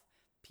of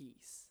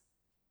peace.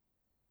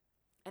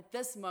 At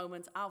this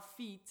moment, our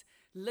feet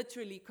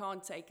literally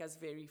can't take us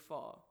very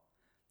far.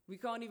 We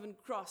can't even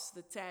cross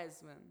the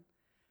Tasman.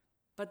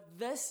 But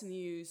this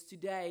news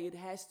today, it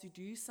has to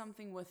do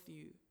something with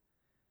you.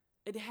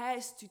 It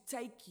has to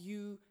take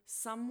you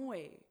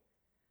somewhere.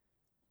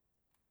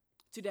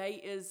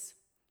 Today is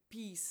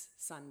Peace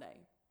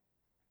Sunday.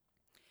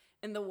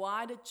 In the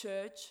wider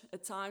church, a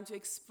time to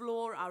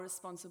explore our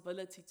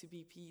responsibility to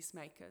be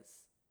peacemakers.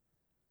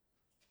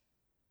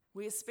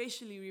 We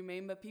especially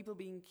remember people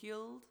being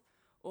killed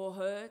or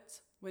hurt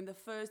when the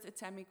first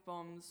atomic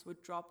bombs were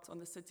dropped on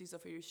the cities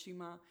of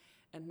Hiroshima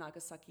and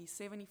Nagasaki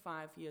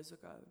 75 years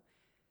ago.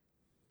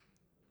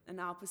 And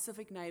our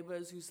Pacific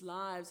neighbors whose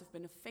lives have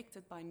been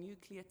affected by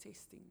nuclear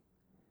testing.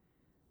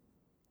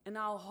 In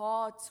our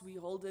hearts, we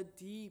hold a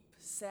deep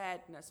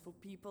sadness for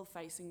people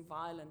facing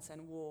violence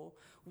and war.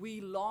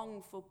 We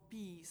long for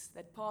peace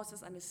that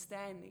passes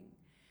understanding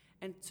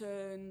and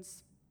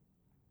turns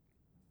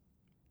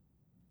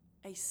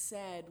a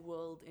sad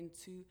world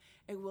into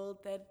a world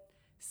that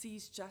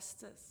sees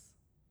justice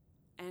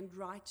and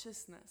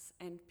righteousness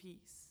and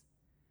peace.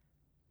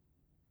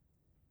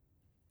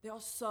 There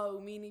are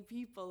so many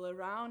people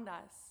around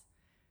us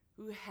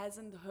who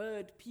hasn't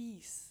heard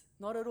peace,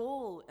 not at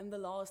all in the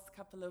last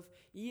couple of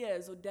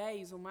years or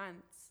days or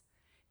months.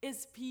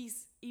 Is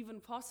peace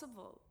even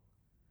possible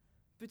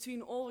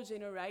between all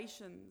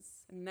generations,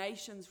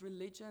 nations,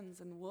 religions,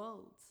 and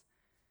worlds?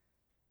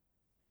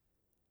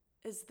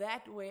 Is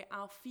that where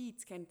our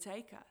feet can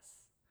take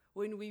us?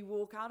 When we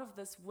walk out of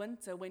this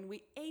winter, when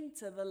we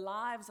enter the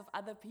lives of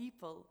other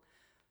people,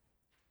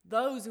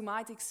 those who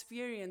might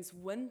experience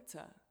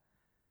winter,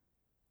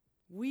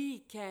 we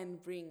can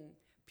bring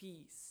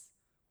peace.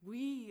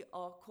 We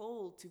are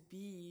called to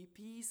be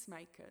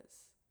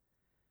peacemakers.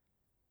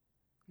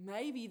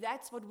 Maybe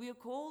that's what we're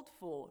called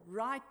for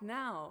right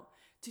now,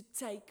 to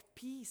take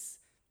peace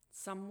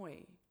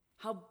somewhere.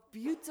 How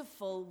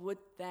beautiful would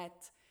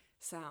that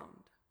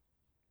sound?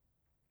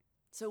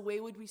 So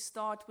where would we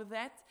start with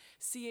that?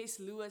 C.S.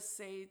 Lewis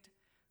said,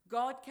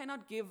 God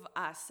cannot give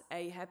us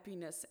a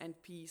happiness and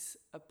peace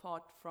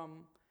apart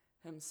from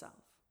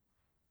himself.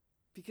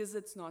 Because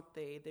it's not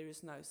there, there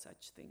is no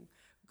such thing.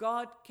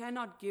 God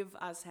cannot give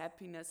us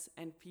happiness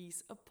and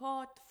peace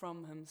apart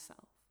from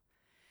himself.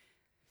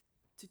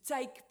 To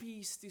take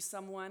peace to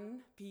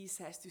someone, peace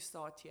has to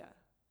start here.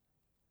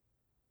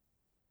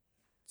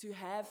 To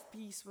have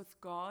peace with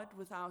God,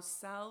 with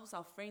ourselves,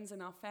 our friends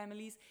and our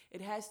families,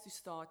 it has to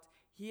start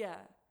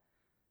here.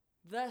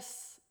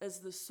 This is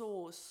the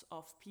source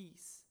of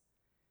peace.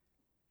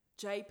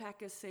 J.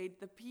 Packer said,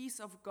 the peace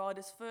of God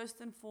is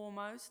first and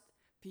foremost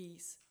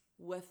peace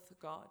with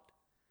God.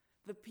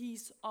 The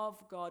peace of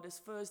God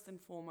is first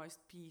and foremost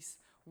peace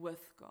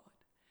with God.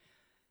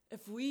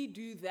 If we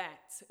do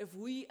that, if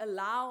we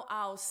allow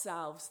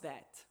ourselves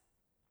that,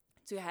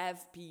 to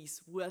have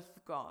peace with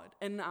God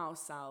in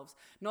ourselves,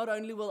 not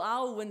only will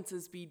our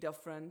winters be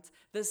different,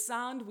 the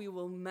sound we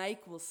will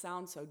make will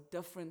sound so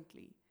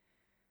differently.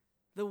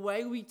 The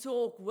way we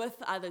talk with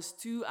others,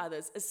 to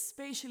others,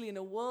 especially in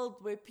a world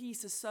where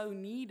peace is so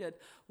needed,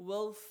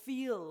 will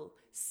feel,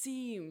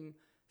 seem,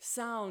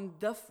 sound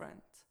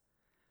different.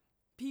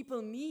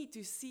 People need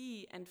to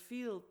see and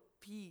feel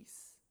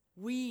peace.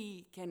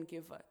 We can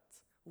give it.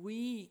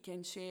 We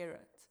can share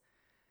it.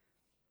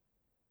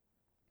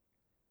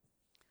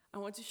 I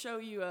want to show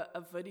you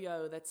a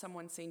video that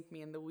someone sent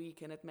me in the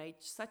week, and it made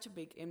such a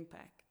big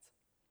impact.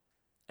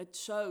 It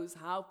shows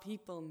how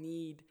people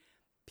need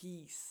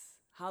peace,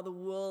 how the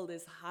world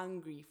is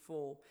hungry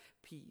for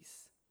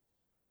peace.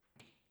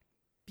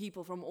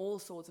 People from all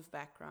sorts of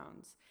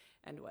backgrounds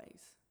and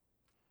ways.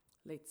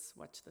 Let's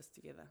watch this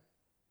together.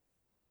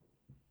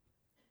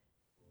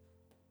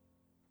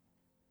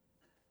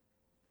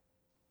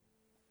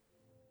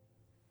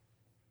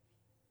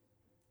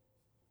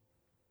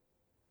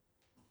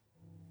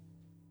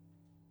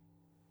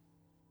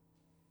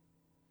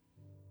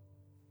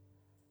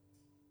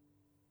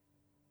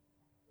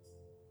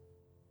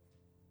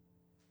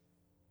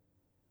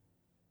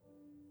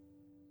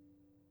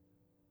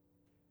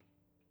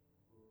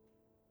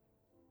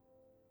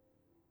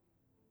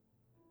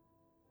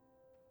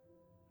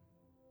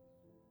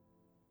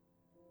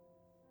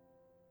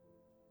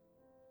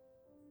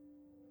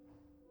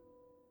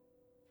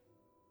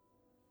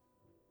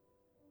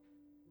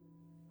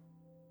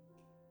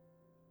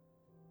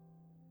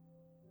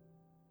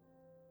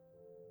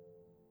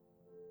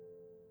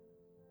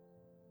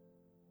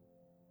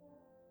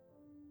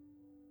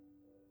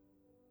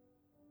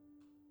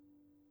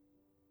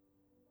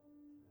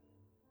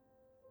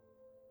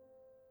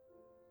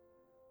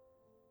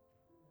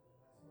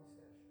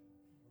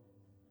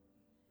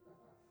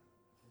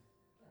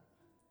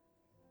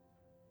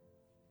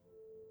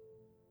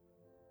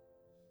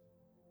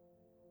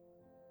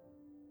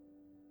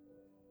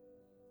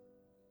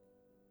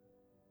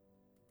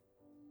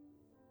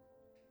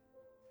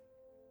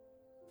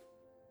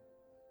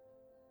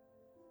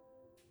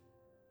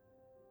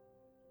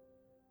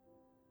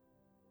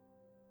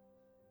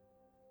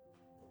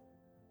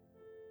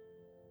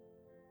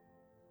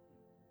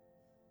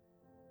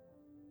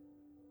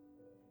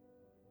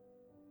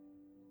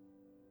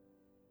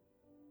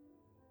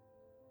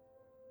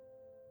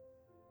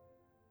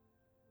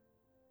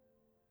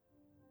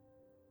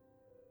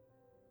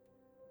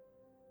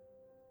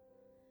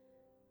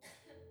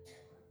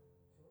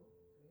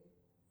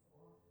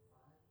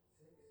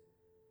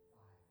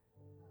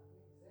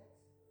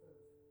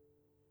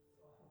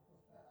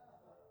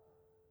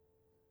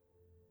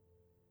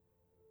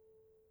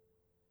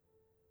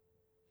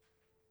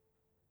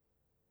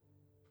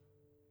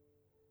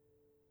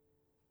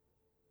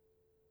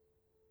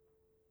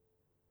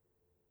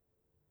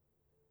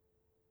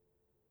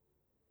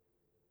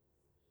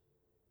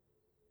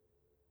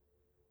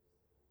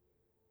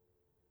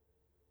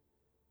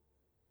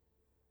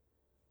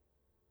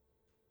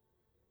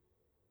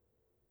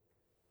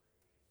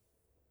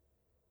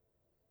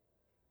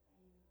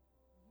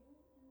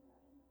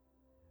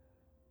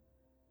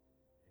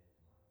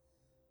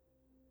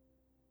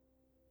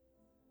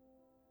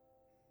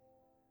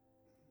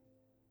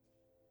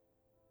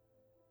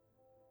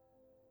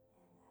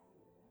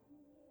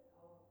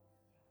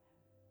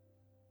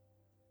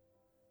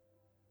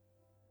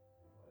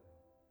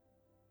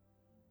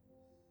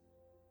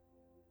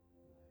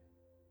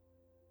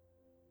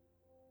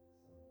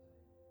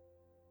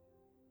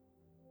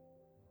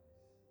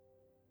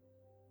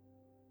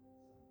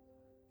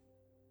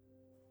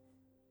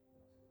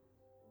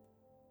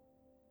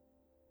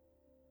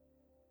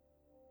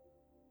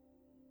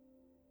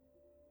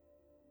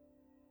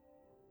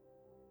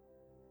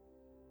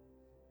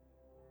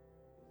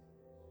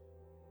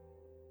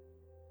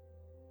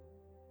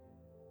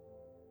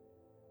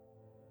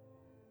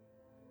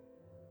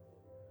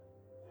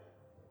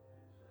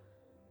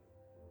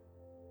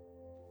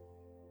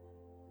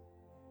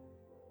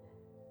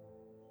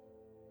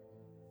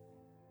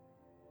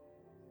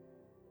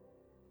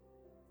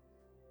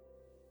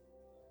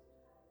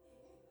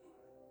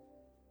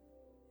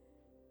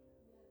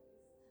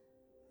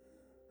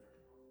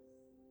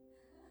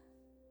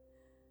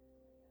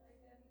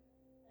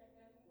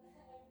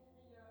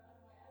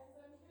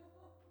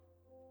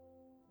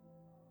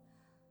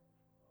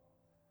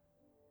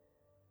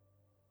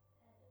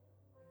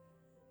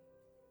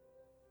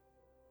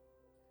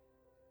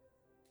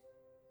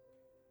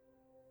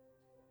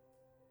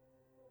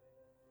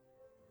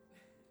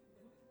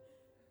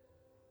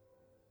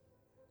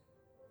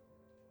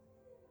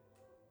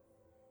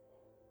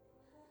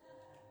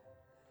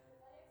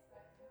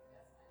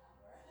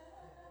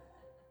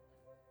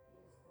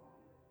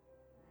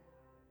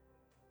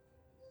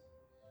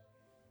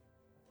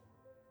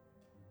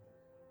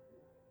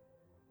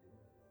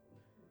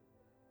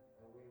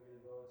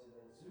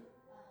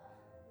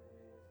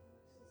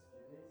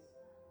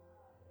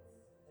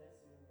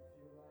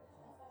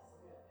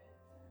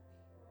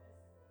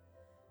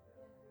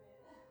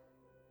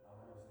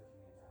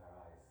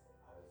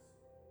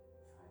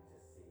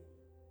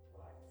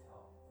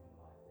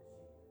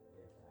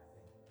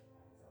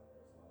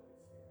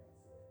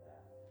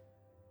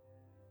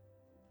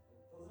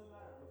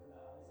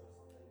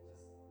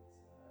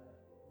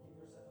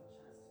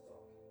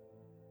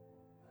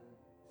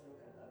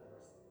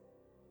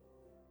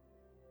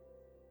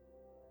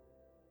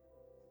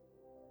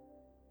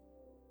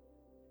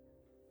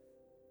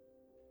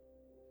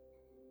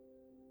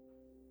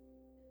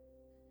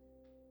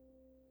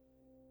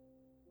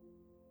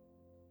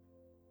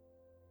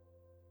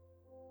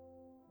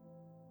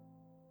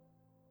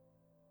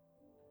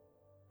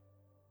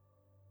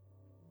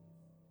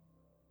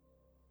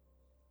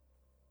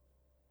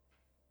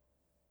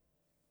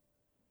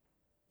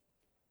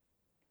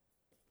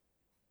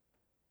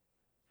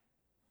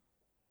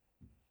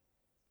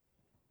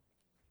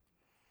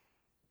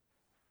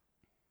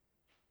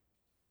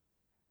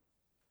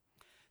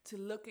 to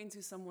look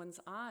into someone's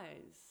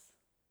eyes.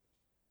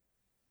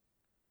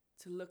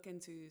 To look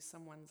into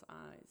someone's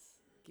eyes.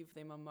 Give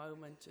them a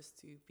moment just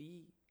to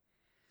be.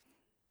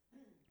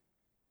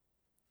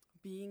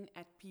 Being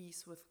at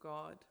peace with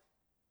God.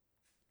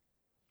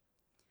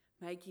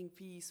 Making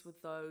peace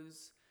with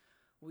those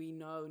we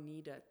know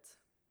need it.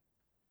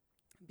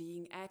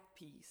 Being at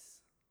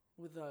peace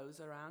with those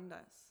around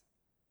us.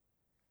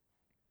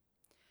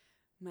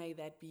 May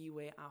that be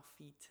where our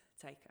feet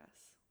take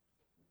us.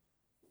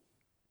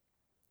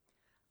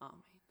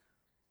 Amen.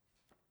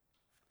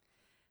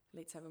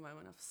 Let's have a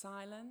moment of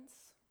silence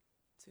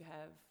to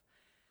have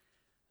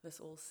this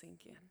all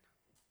sink in.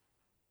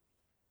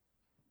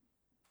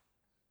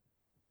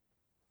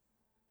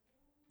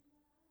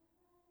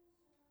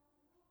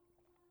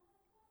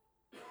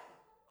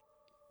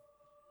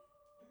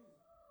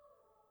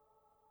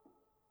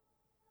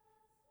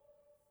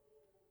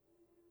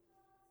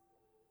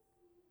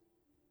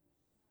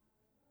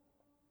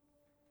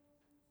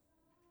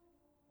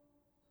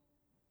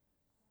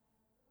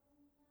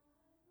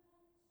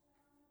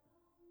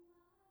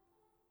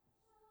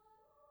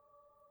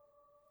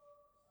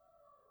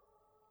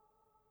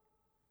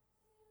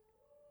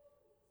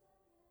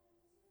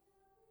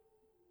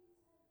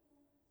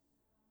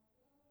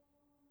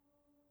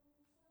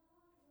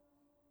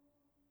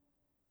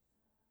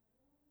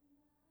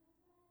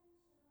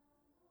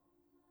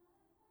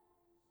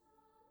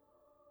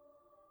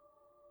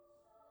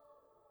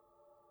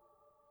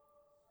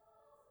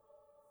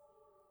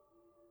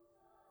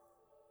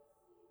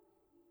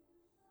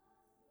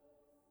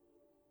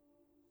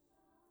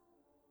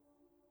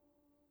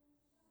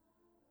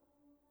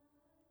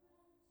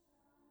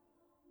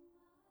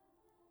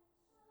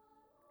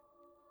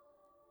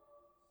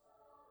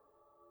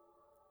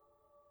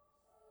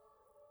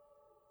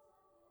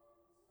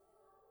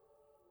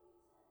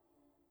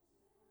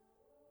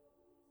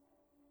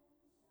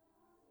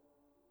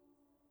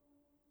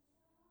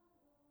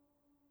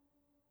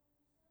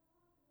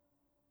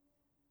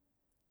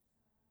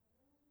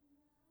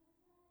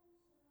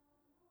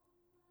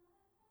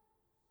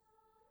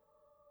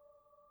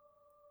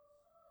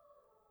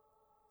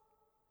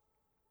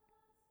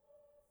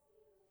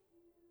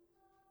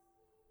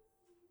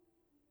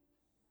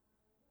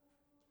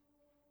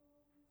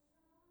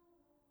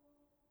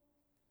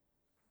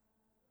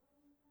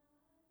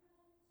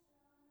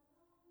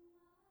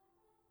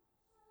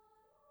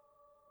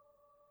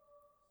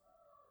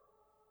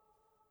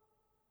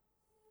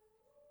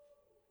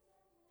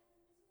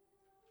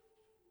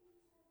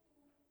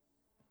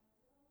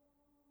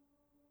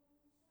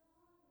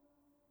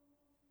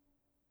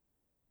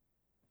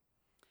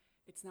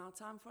 It's now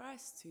time for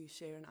us to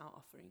share in our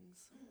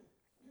offerings.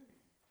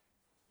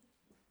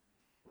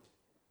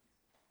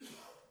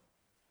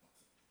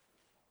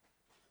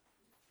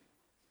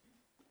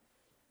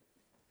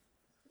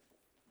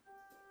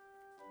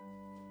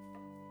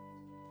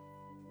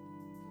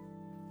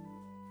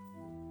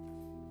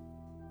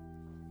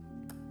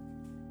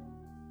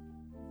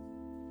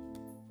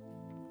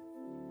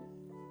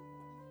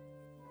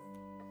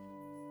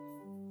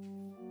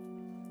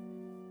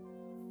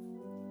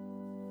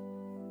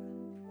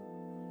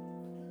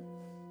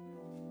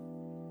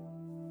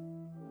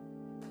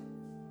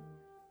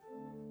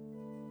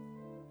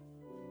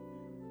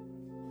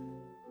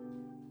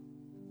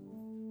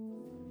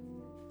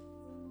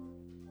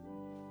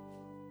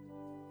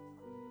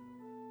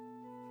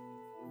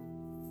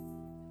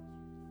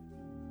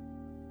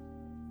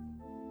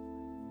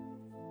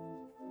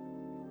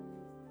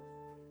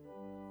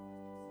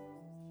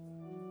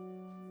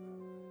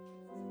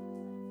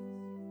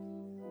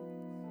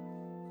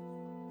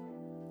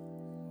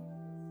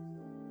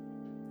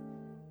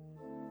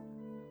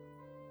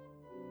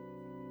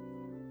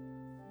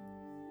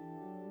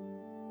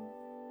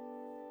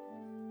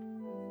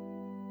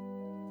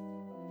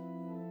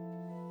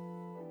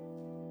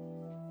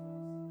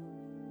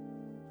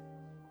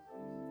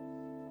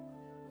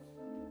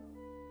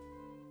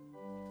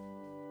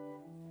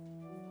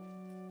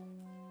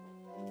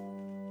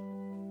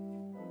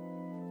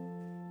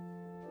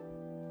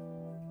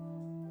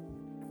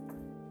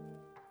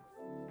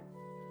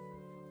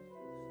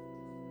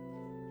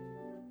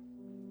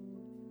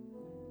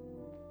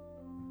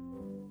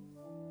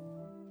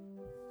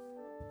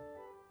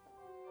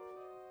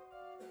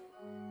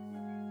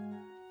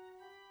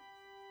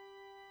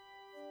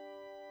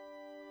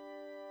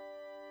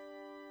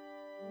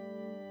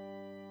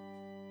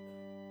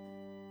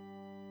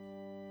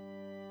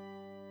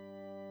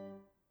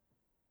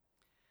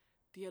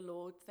 Dear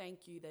Lord,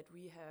 thank you that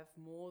we have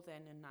more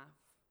than enough.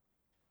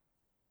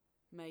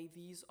 May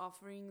these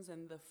offerings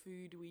and the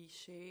food we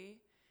share,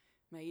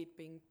 may it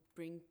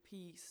bring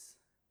peace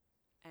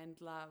and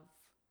love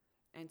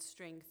and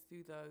strength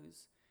to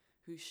those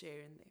who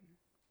share in them.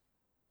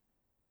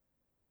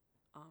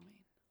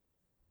 Amen.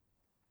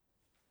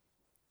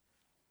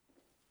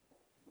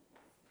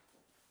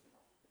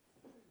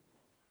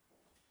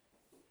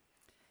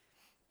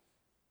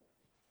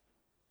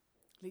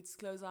 Let's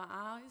close our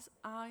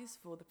eyes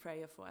for the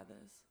prayer for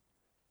others.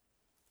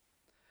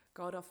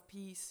 God of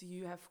peace,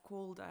 you have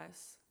called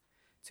us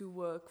to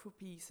work for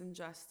peace and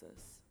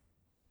justice.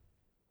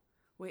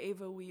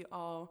 Wherever we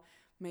are,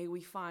 may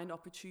we find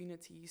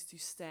opportunities to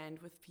stand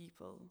with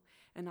people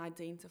and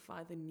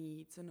identify the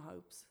needs and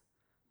hopes.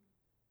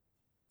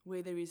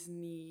 Where there is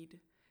need,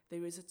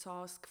 there is a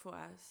task for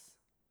us.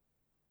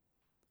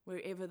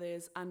 Wherever there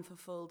is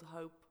unfulfilled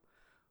hope,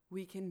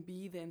 we can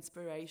be the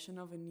inspiration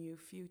of a new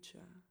future.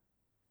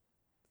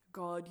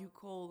 God, you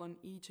call on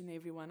each and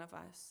every one of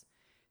us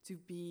to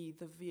be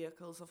the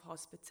vehicles of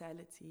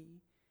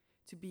hospitality,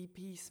 to be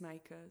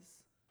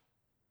peacemakers.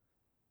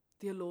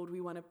 Dear Lord,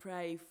 we want to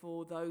pray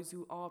for those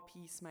who are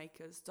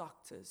peacemakers,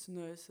 doctors,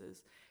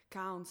 nurses,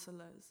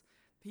 counselors,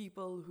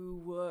 people who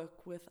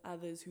work with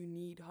others who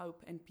need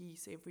hope and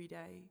peace every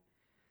day.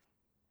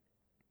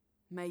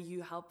 May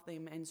you help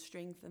them and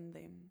strengthen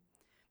them.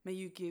 May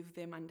you give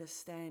them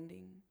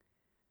understanding.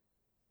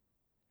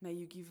 May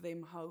you give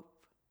them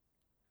hope.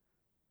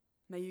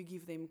 May you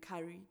give them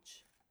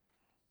courage.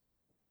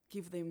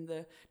 Give them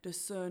the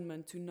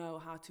discernment to know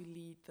how to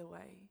lead the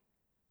way.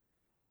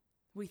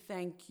 We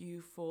thank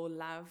you for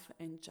love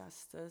and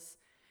justice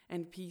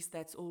and peace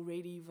that's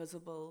already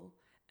visible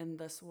in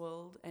this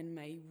world, and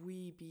may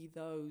we be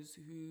those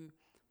who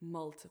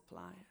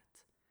multiply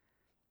it.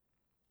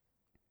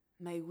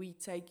 May we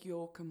take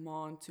your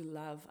command to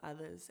love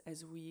others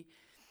as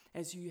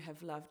you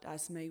have loved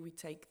us. May we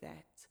take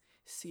that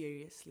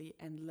seriously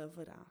and live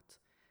it out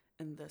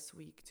in this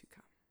week to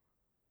come.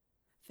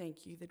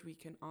 Thank you that we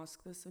can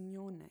ask this in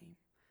your name.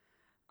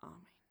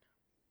 Amen.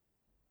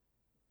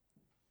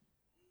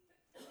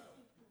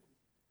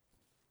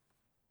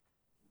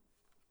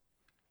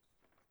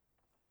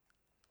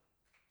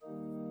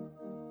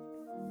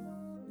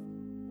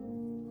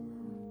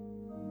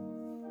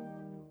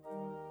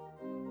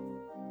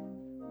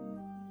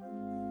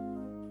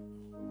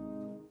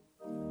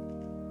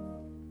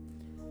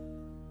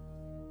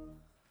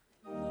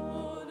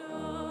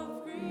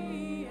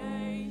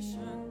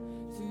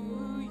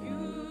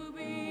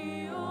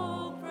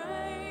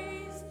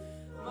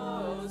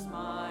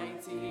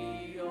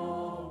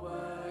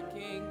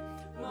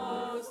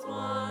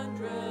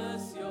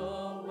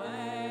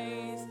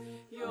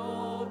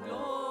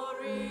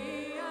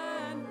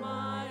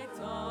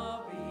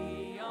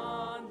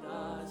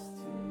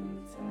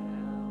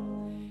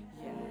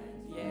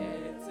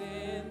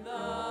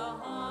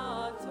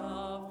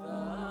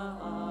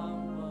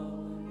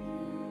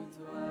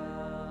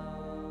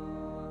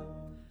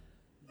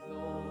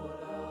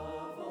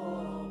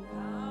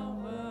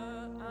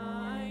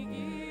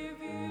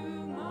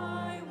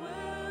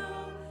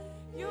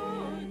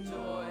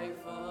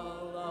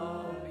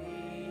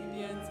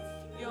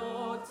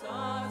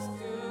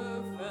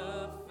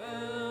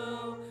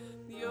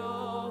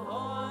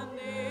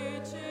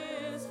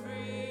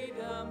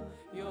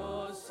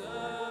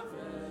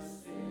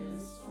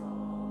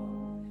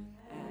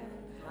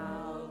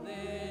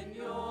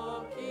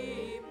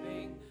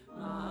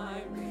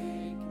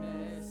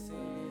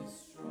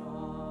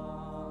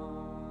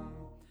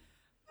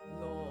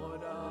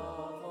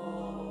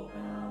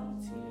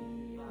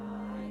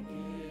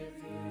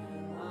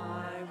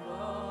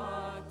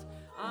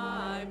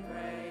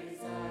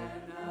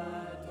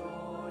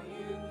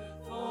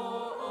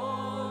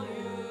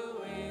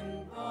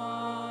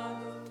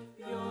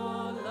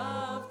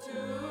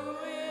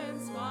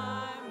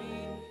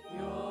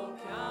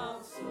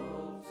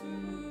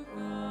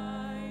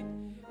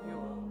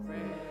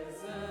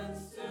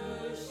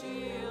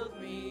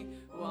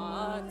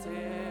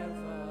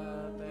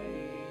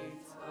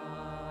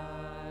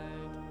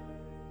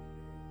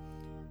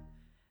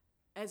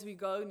 As we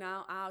go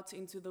now out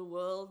into the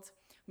world,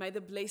 may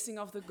the blessing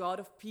of the God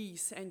of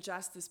peace and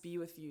justice be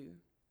with you.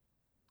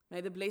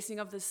 May the blessing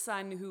of the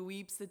Son who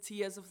weeps the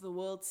tears of the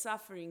world's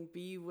suffering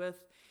be with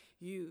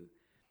you.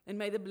 And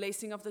may the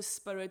blessing of the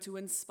Spirit who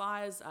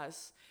inspires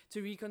us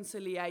to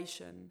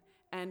reconciliation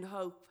and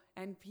hope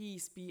and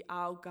peace be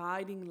our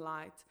guiding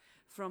light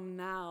from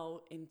now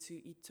into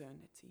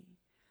eternity.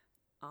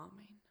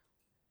 Amen.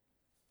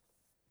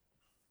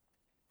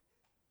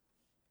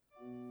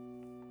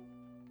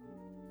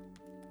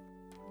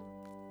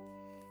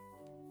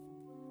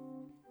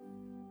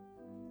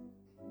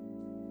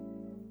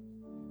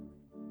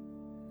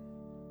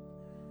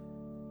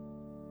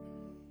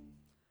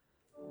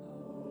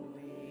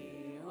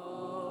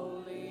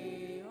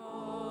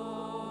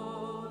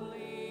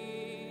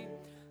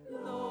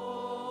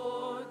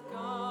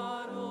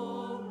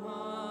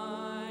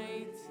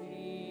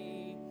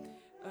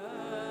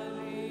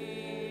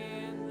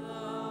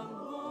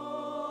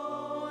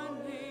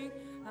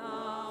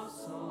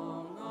 Song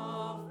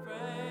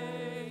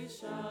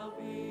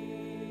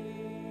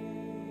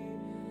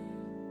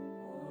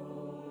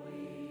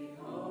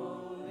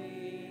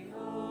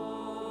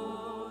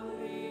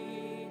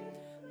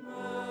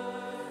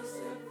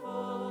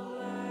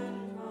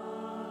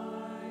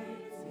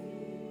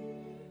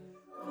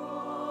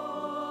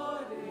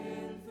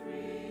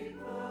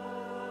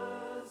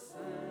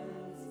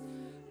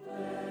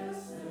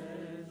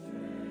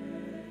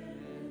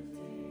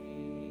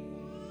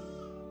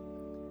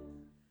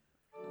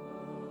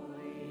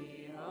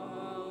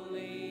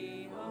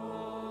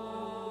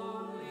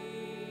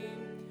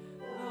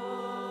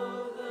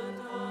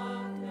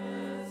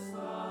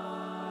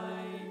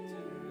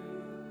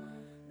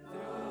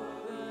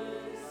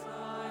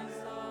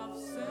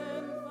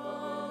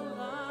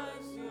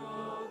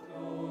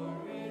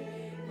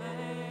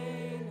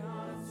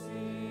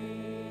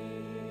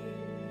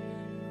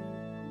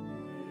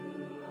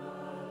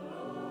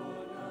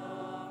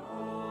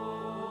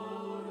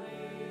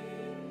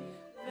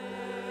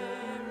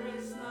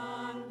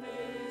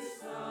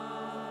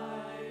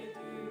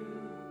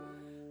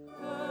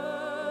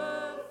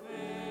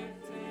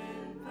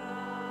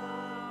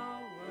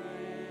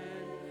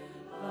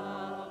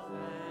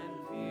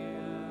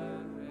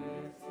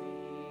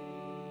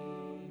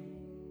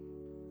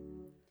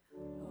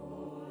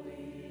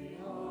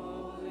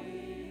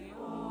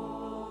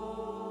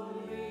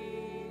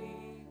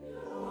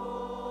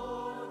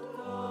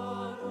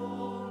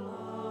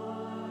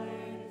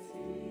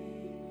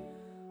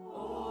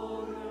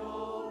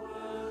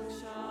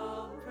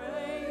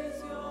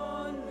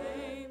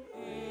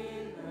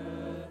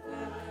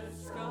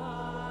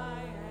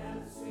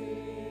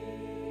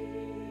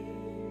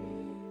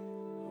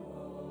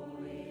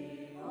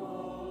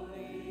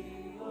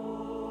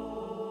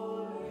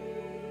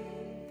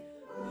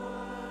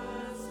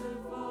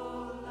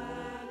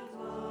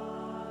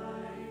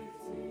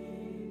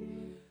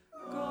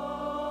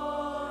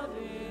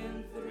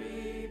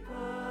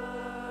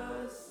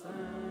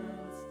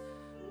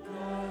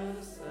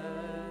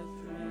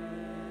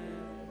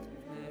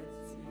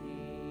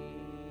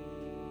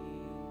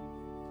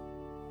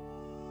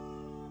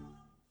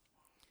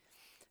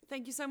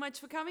Thank you so much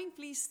for coming.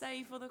 Please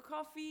stay for the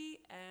coffee,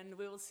 and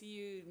we'll see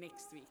you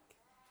next week.